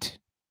didn't.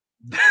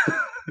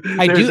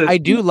 I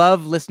do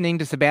love listening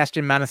to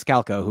Sebastian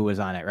Maniscalco, who was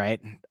on it,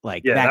 right?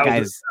 Like that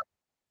guy's.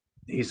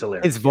 He's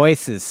hilarious. His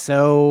voice is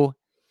so.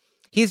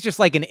 He's just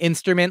like an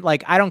instrument.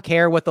 Like I don't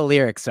care what the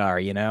lyrics are,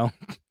 you know.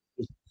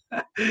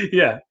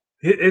 Yeah,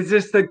 it's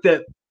just like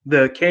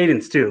the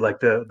cadence too, like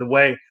the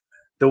way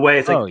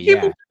it's like. Oh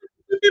yeah.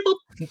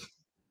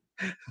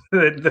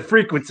 the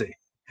frequency,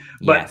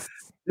 but yes.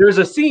 There's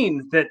a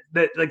scene that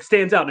like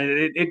stands out, and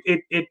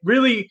it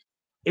really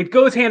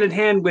goes hand in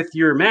hand with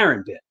your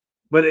Maron bit,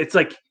 but it's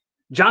like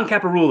John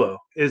Caparulo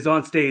is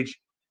on stage,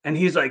 and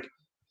he's like,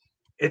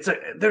 it's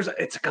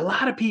like a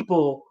lot of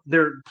people,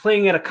 they're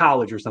playing at a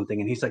college or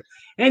something, and he's like,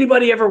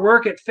 anybody ever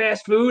work at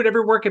fast food,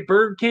 ever work at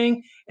Burger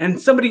King? And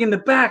somebody in the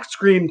back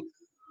screamed,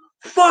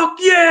 "Fuck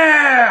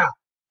yeah!"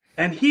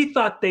 And he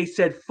thought they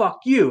said "fuck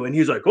you," and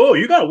he's like, "Oh,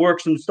 you gotta work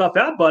some stuff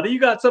out, buddy. You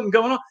got something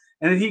going on."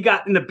 And then he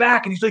got in the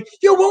back, and he's like,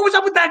 "Yo, what was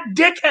up with that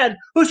dickhead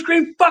who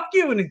screamed 'fuck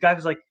you'?" And the guy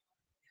was like,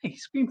 "Hey, he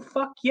screamed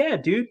 'fuck yeah,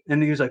 dude."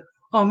 And he was like,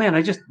 "Oh man,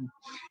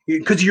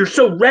 because you're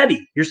so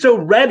ready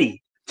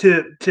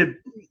to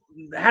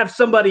have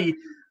somebody,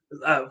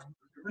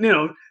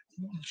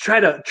 try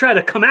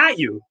to come at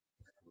you,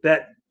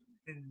 that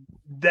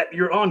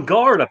you're on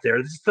guard up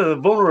there. This is the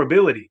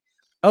vulnerability."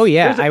 Oh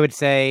yeah, I would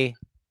say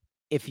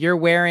if you're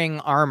wearing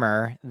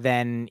armor,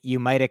 then you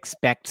might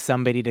expect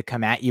somebody to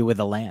come at you with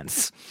a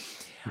lance.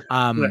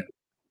 Right.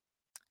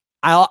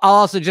 I'll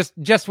also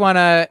just want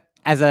to,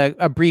 as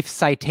a brief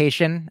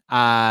citation,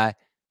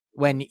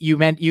 when you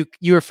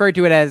referred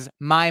to it as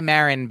my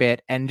Maron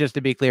bit, and just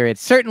to be clear,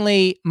 it's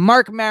certainly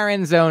Mark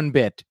Maron's own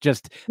bit.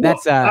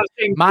 That's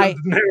my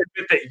Maron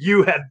bit that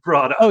you had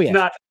brought up. Oh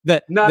yeah,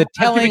 not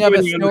telling of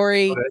a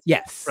story.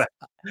 Yes,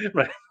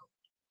 right.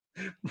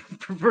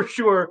 For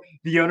sure,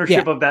 the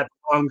ownership of that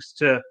belongs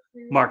to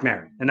Mark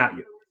Maron and not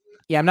you.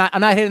 Yeah, I'm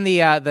not hitting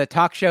the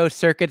talk show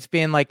circuits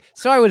being like,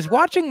 so I was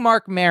watching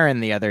Mark Maron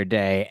the other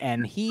day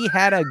and he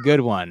had a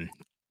good one.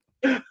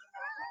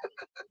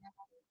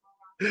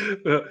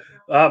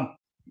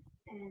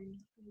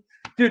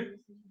 Dude,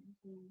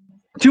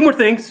 two more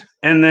things,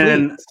 and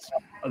then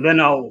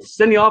I'll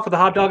send you off with a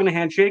hot dog and a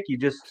handshake. You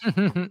just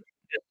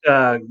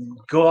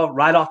go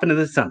right off into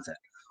the sunset.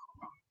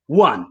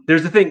 One,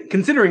 there's the thing,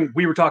 considering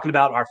we were talking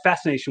about our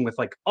fascination with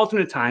like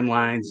alternate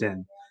timelines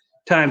and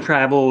time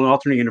travel and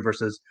alternate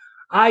universes,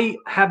 I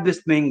have this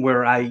thing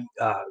where I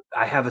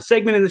have a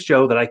segment in the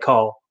show that I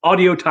call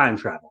audio time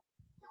travel.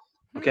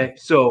 Okay,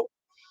 so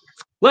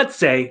let's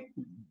say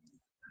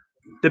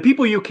the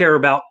people you care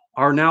about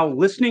are now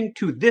listening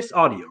to this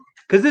audio,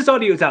 because this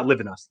audio is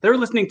outliving us. They're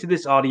listening to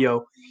this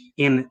audio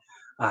in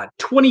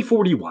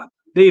 2041.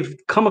 They've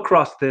come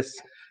across this,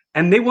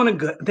 and they want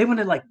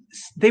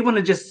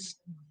to just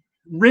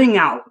ring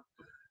out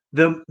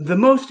the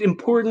most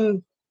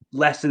important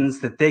lessons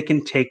that they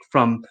can take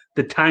from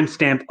the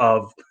timestamp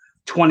of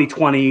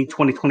 2020,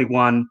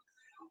 2021,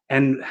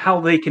 and how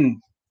they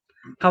can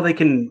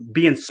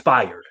be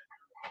inspired.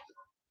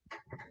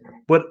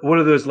 What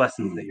are those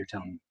lessons that you're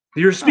telling me?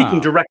 You're speaking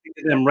directly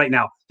to them right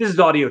now. This is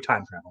audio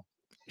time travel.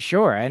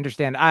 Sure, I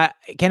understand.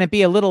 Can it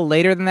be a little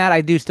later than that?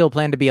 I do still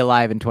plan to be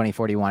alive in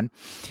 2041.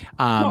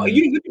 No,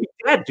 you don't have to be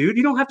dead, dude.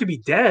 You don't have to be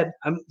dead.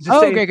 I'm just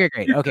saying. Okay,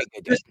 great. Okay,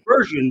 good. This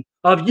version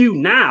of you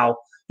now,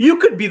 You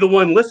could be the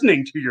one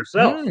listening to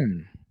yourself.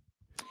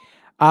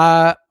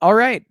 All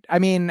right. I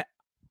mean,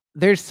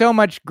 there's so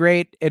much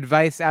great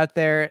advice out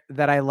there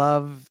that I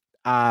love.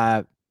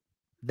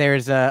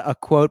 There's a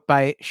quote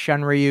by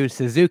Shunryu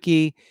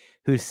Suzuki,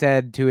 who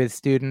said to his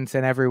students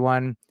and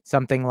everyone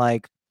something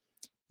like,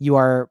 "You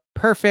are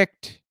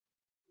perfect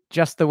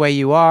just the way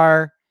you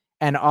are,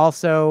 and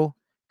also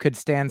could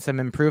stand some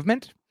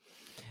improvement."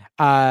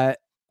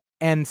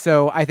 And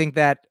so I think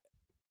that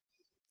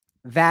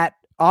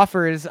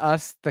offers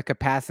us the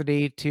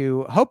capacity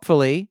to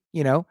hopefully,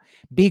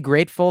 be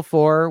grateful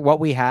for what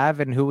we have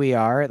and who we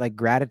are. Like,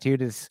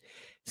 gratitude is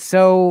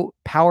so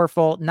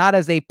powerful, not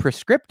as a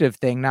prescriptive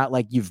thing, not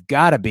like you've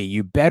got to be,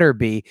 you better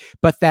be,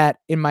 but that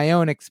in my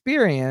own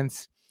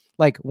experience,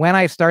 like when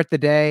I start the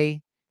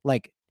day,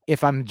 like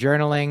if I'm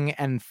journaling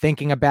and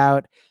thinking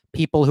about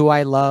people who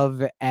I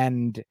love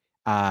and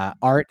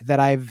art that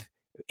I've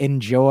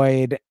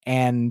enjoyed,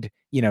 and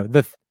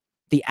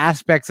the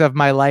aspects of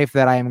my life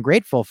that I am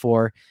grateful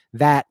for,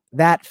 that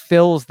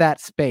fills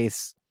that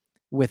space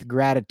with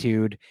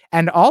gratitude.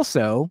 And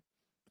also,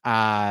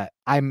 I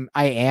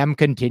am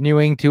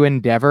continuing to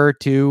endeavor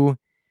to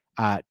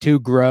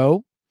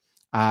grow,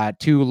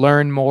 to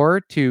learn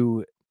more,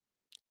 to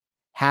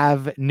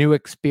have new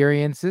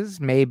experiences,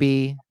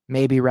 maybe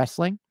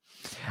wrestling.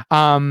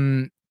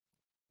 And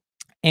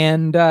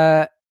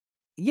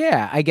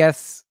yeah, I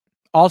guess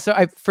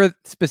also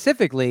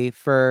specifically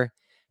for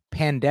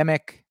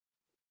pandemic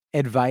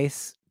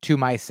advice to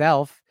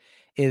myself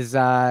is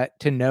to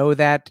know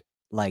that,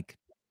 like,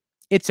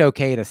 it's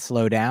okay to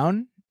slow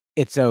down.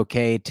 It's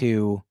okay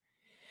to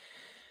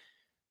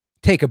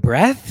take a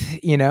breath.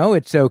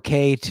 It's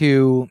okay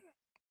to,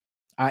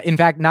 in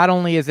fact, not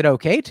only is it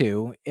okay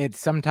to, it's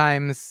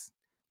sometimes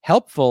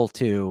helpful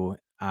to,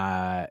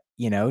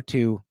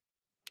 to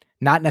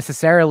not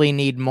necessarily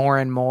need more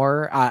and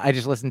more. I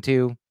just listened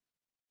to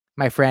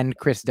my friend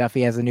Chris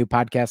Duffy has a new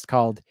podcast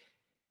called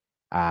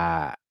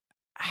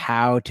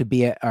How to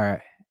Be a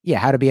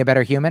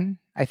Better Human,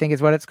 I think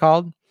is what it's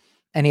called.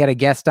 And he had a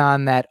guest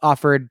on that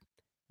offered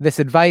this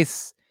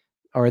advice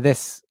or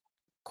this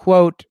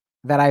quote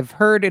that I've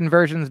heard in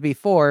versions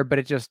before, but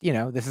it just,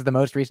 this is the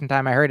most recent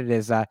time I heard it,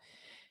 is that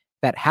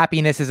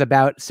happiness is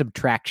about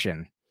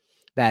subtraction.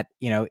 That,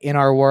 in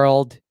our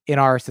world, in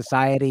our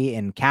society,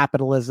 in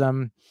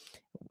capitalism,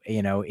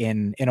 in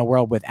a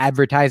world with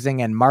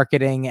advertising and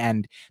marketing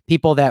and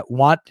people that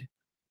want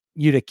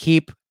you to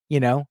keep,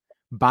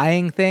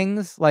 buying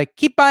things, like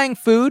keep buying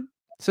food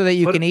so that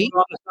you can eat.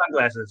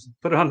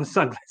 Put on the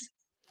sunglasses.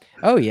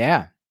 Oh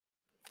yeah.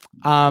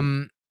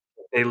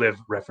 They Live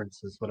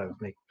references what I was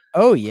making.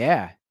 Oh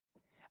yeah.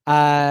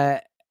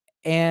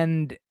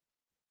 And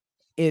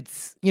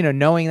it's,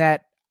 knowing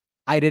that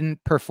I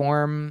didn't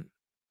perform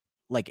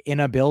like in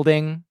a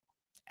building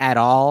at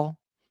all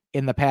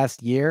in the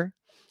past year,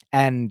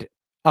 and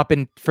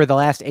for the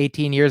last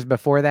 18 years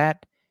before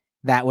that,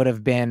 that would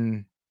have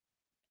been,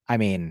 I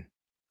mean,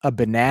 a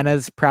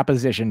bananas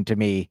proposition to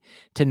me,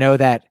 to know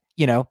that,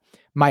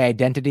 my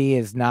identity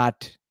is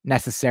not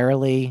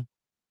necessarily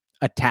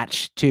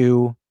attached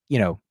to,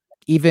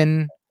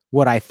 even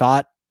what I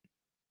thought,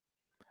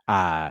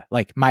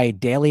 like my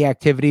daily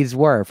activities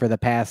were for the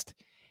past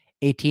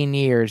 18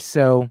 years.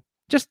 So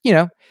just,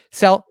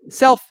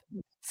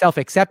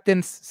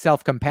 self-acceptance,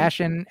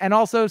 self-compassion, and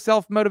also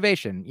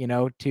self-motivation,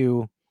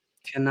 to.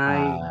 Can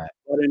I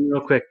put in real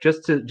quick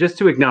just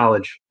to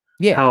acknowledge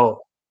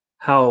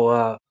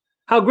how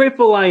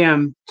grateful I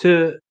am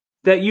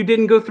that you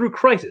didn't go through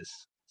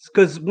crisis,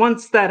 because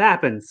once that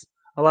happens,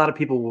 a lot of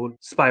people will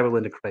spiral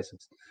into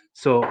crisis.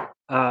 So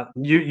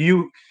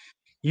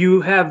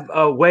you have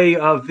a way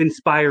of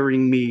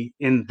inspiring me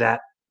in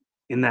that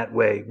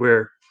way,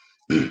 where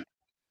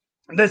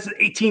that's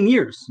 18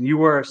 years you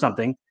were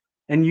something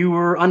and you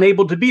were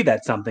unable to be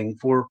that something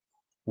for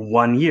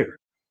 1 year.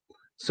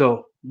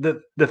 So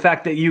the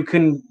fact that you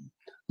can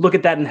look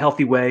at that in a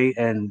healthy way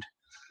and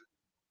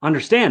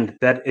understand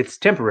that it's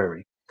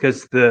temporary,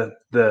 because the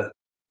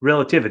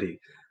relativity.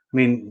 I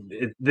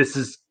mean, this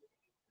is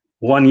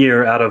 1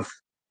 year out of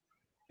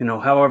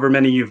however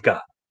many you've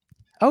got.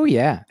 Oh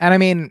yeah, and I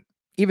mean,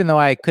 even though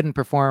I couldn't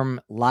perform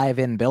live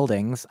in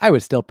buildings, I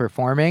was still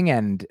performing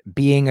and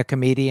being a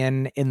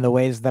comedian in the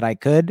ways that I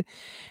could.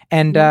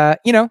 And I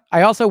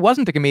also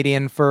wasn't a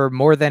comedian for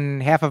more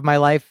than half of my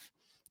life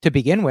to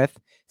begin with.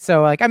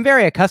 So like, I'm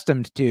very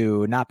accustomed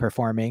to not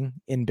performing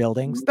in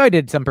buildings, though I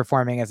did some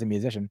performing as a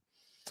musician.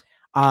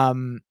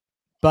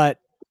 But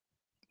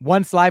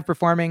once live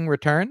performing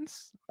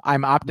returns,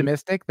 I'm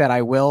optimistic that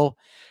I will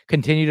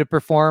continue to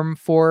perform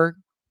for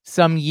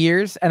some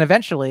years, and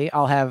eventually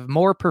I'll have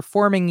more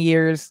performing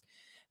years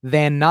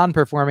than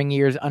non-performing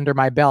years under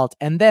my belt,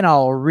 and then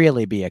I'll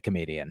really be a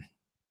comedian.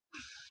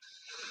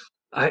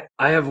 I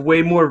have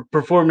way more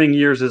performing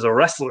years as a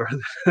wrestler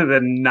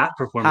than not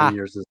performing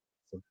years as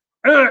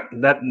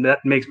that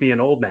makes me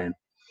an old man.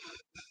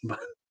 But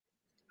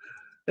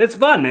it's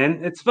fun,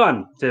 man. It's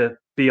fun to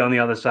be on the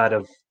other side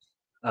of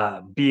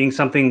being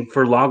something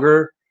for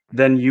longer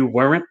than you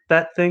weren't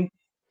that thing.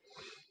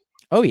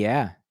 Oh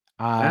yeah.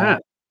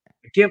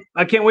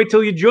 can't wait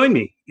till you join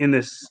me in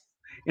this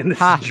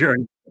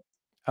journey.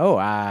 Oh,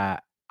 I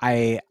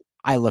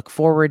look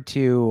forward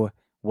to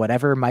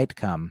whatever might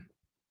come.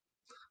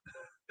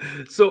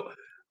 So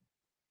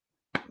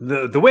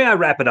the way I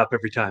wrap it up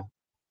every time,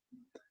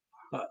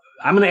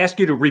 I'm going to ask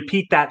you to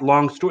repeat that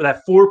long story,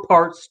 that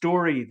 4-part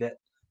story that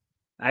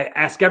I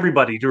ask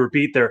everybody to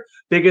repeat their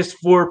biggest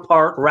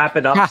 4-part wrap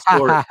it up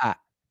story.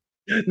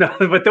 No,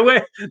 but the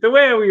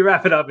way we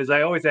wrap it up is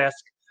I always ask,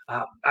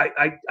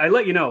 I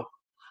let you know,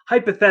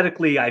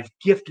 hypothetically, I've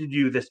gifted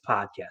you this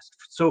podcast.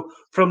 So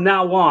from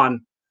now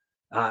on,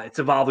 it's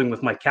evolving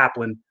with Mike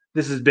Kaplan.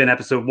 This has been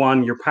episode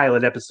 1, your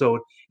pilot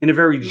episode, in a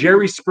very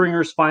Jerry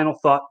Springer's final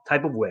thought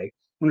type of way.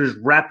 I'm going to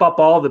just wrap up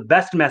all the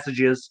best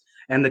messages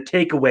and the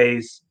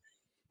takeaways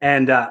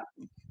and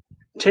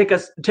take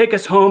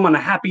us home on a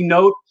happy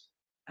note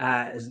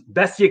as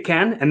best you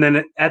can. And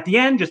then at the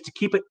end, just to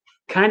keep it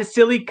kind of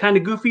silly, kind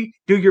of goofy,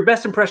 do your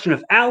best impression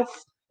of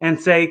Alf and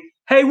say,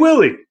 "Hey,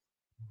 Willie."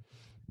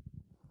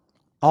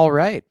 All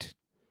right.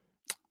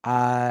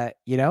 I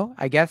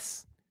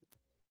guess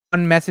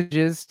one message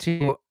is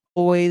to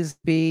always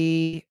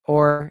be,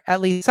 or at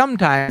least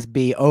sometimes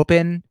be,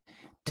 open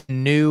to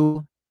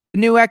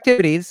new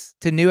activities,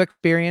 to new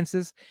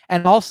experiences,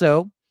 and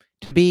also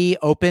to be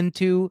open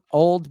to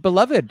old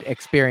beloved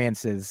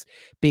experiences,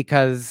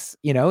 because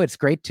it's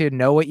great to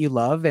know what you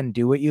love and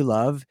do what you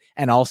love,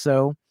 and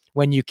also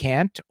when you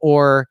can't,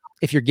 or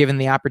if you're given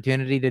the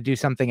opportunity to do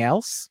something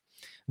else,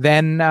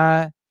 then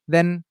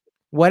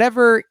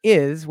whatever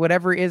is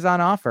on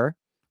offer,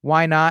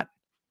 why not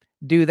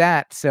do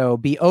that? So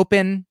be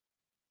open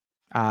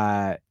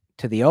to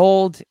the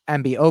old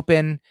and be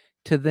open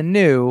to the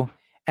new.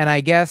 And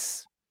I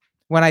guess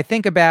when I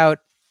think about,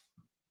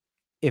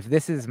 if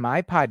this is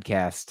my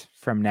podcast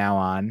from now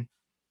on,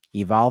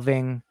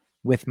 Evolving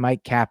with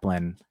Mike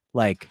Kaplan,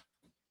 like,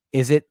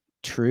 is it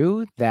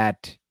true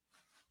that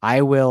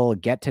I will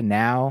get to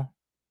now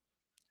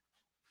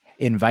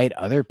invite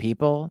other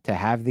people to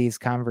have these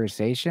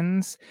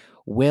conversations?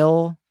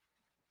 Will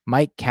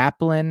Mike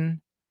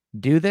Kaplan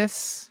do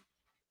this?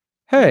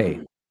 Hey,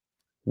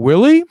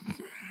 Willie?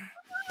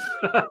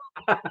 That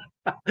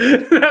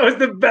was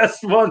the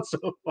best one so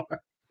far.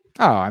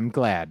 Oh, I'm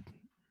glad.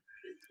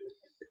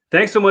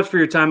 Thanks so much for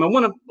your time. I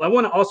want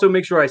to also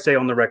make sure I say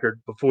on the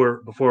record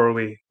before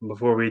we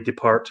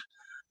depart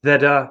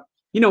that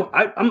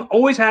I'm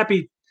always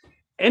happy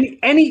at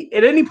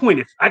any point,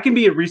 if I can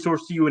be a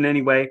resource to you in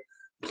any way.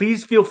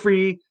 Please feel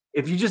free.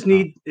 If you just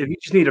need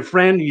a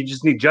friend, you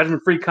just need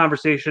judgment-free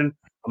conversation,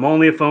 I'm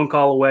only a phone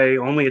call away,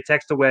 only a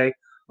text away.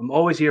 I'm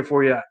always here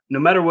for you. No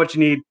matter what you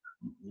need,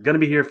 I'm going to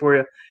be here for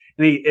you.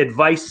 Any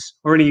advice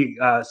or any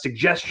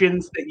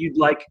suggestions that you'd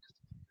like,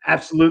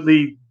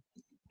 absolutely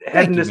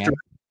head in this direction.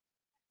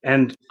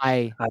 And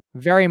I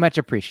very much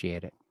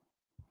appreciate it.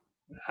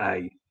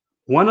 I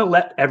want to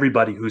let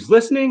everybody who's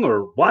listening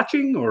or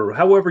watching or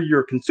however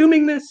you're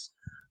consuming this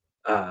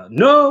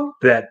know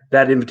that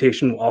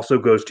invitation also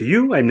goes to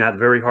you. I'm not a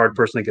very hard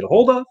person to get a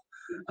hold of.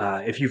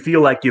 If you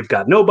feel like you've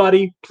got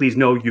nobody, please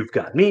know you've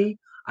got me.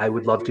 I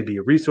would love to be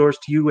a resource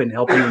to you and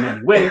help you in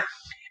any way.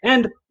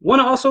 And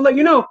want to also let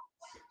you know,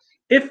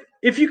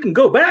 if you can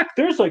go back,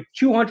 there's like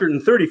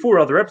 234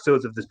 other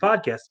episodes of this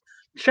podcast.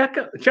 Check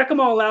them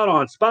all out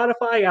on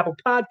Spotify, Apple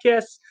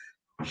Podcasts.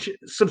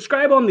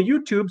 Subscribe on the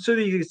YouTube so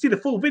that you can see the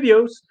full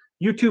videos.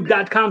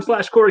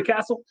 YouTube.com/Corey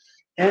Castle.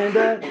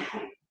 And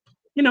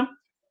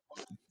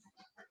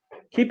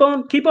keep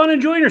on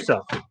enjoying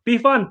yourself. Be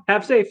fun.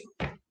 Have safe.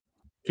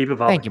 Keep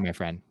evolving. Thank you, my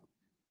friend.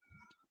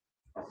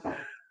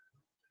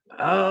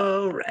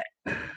 All right.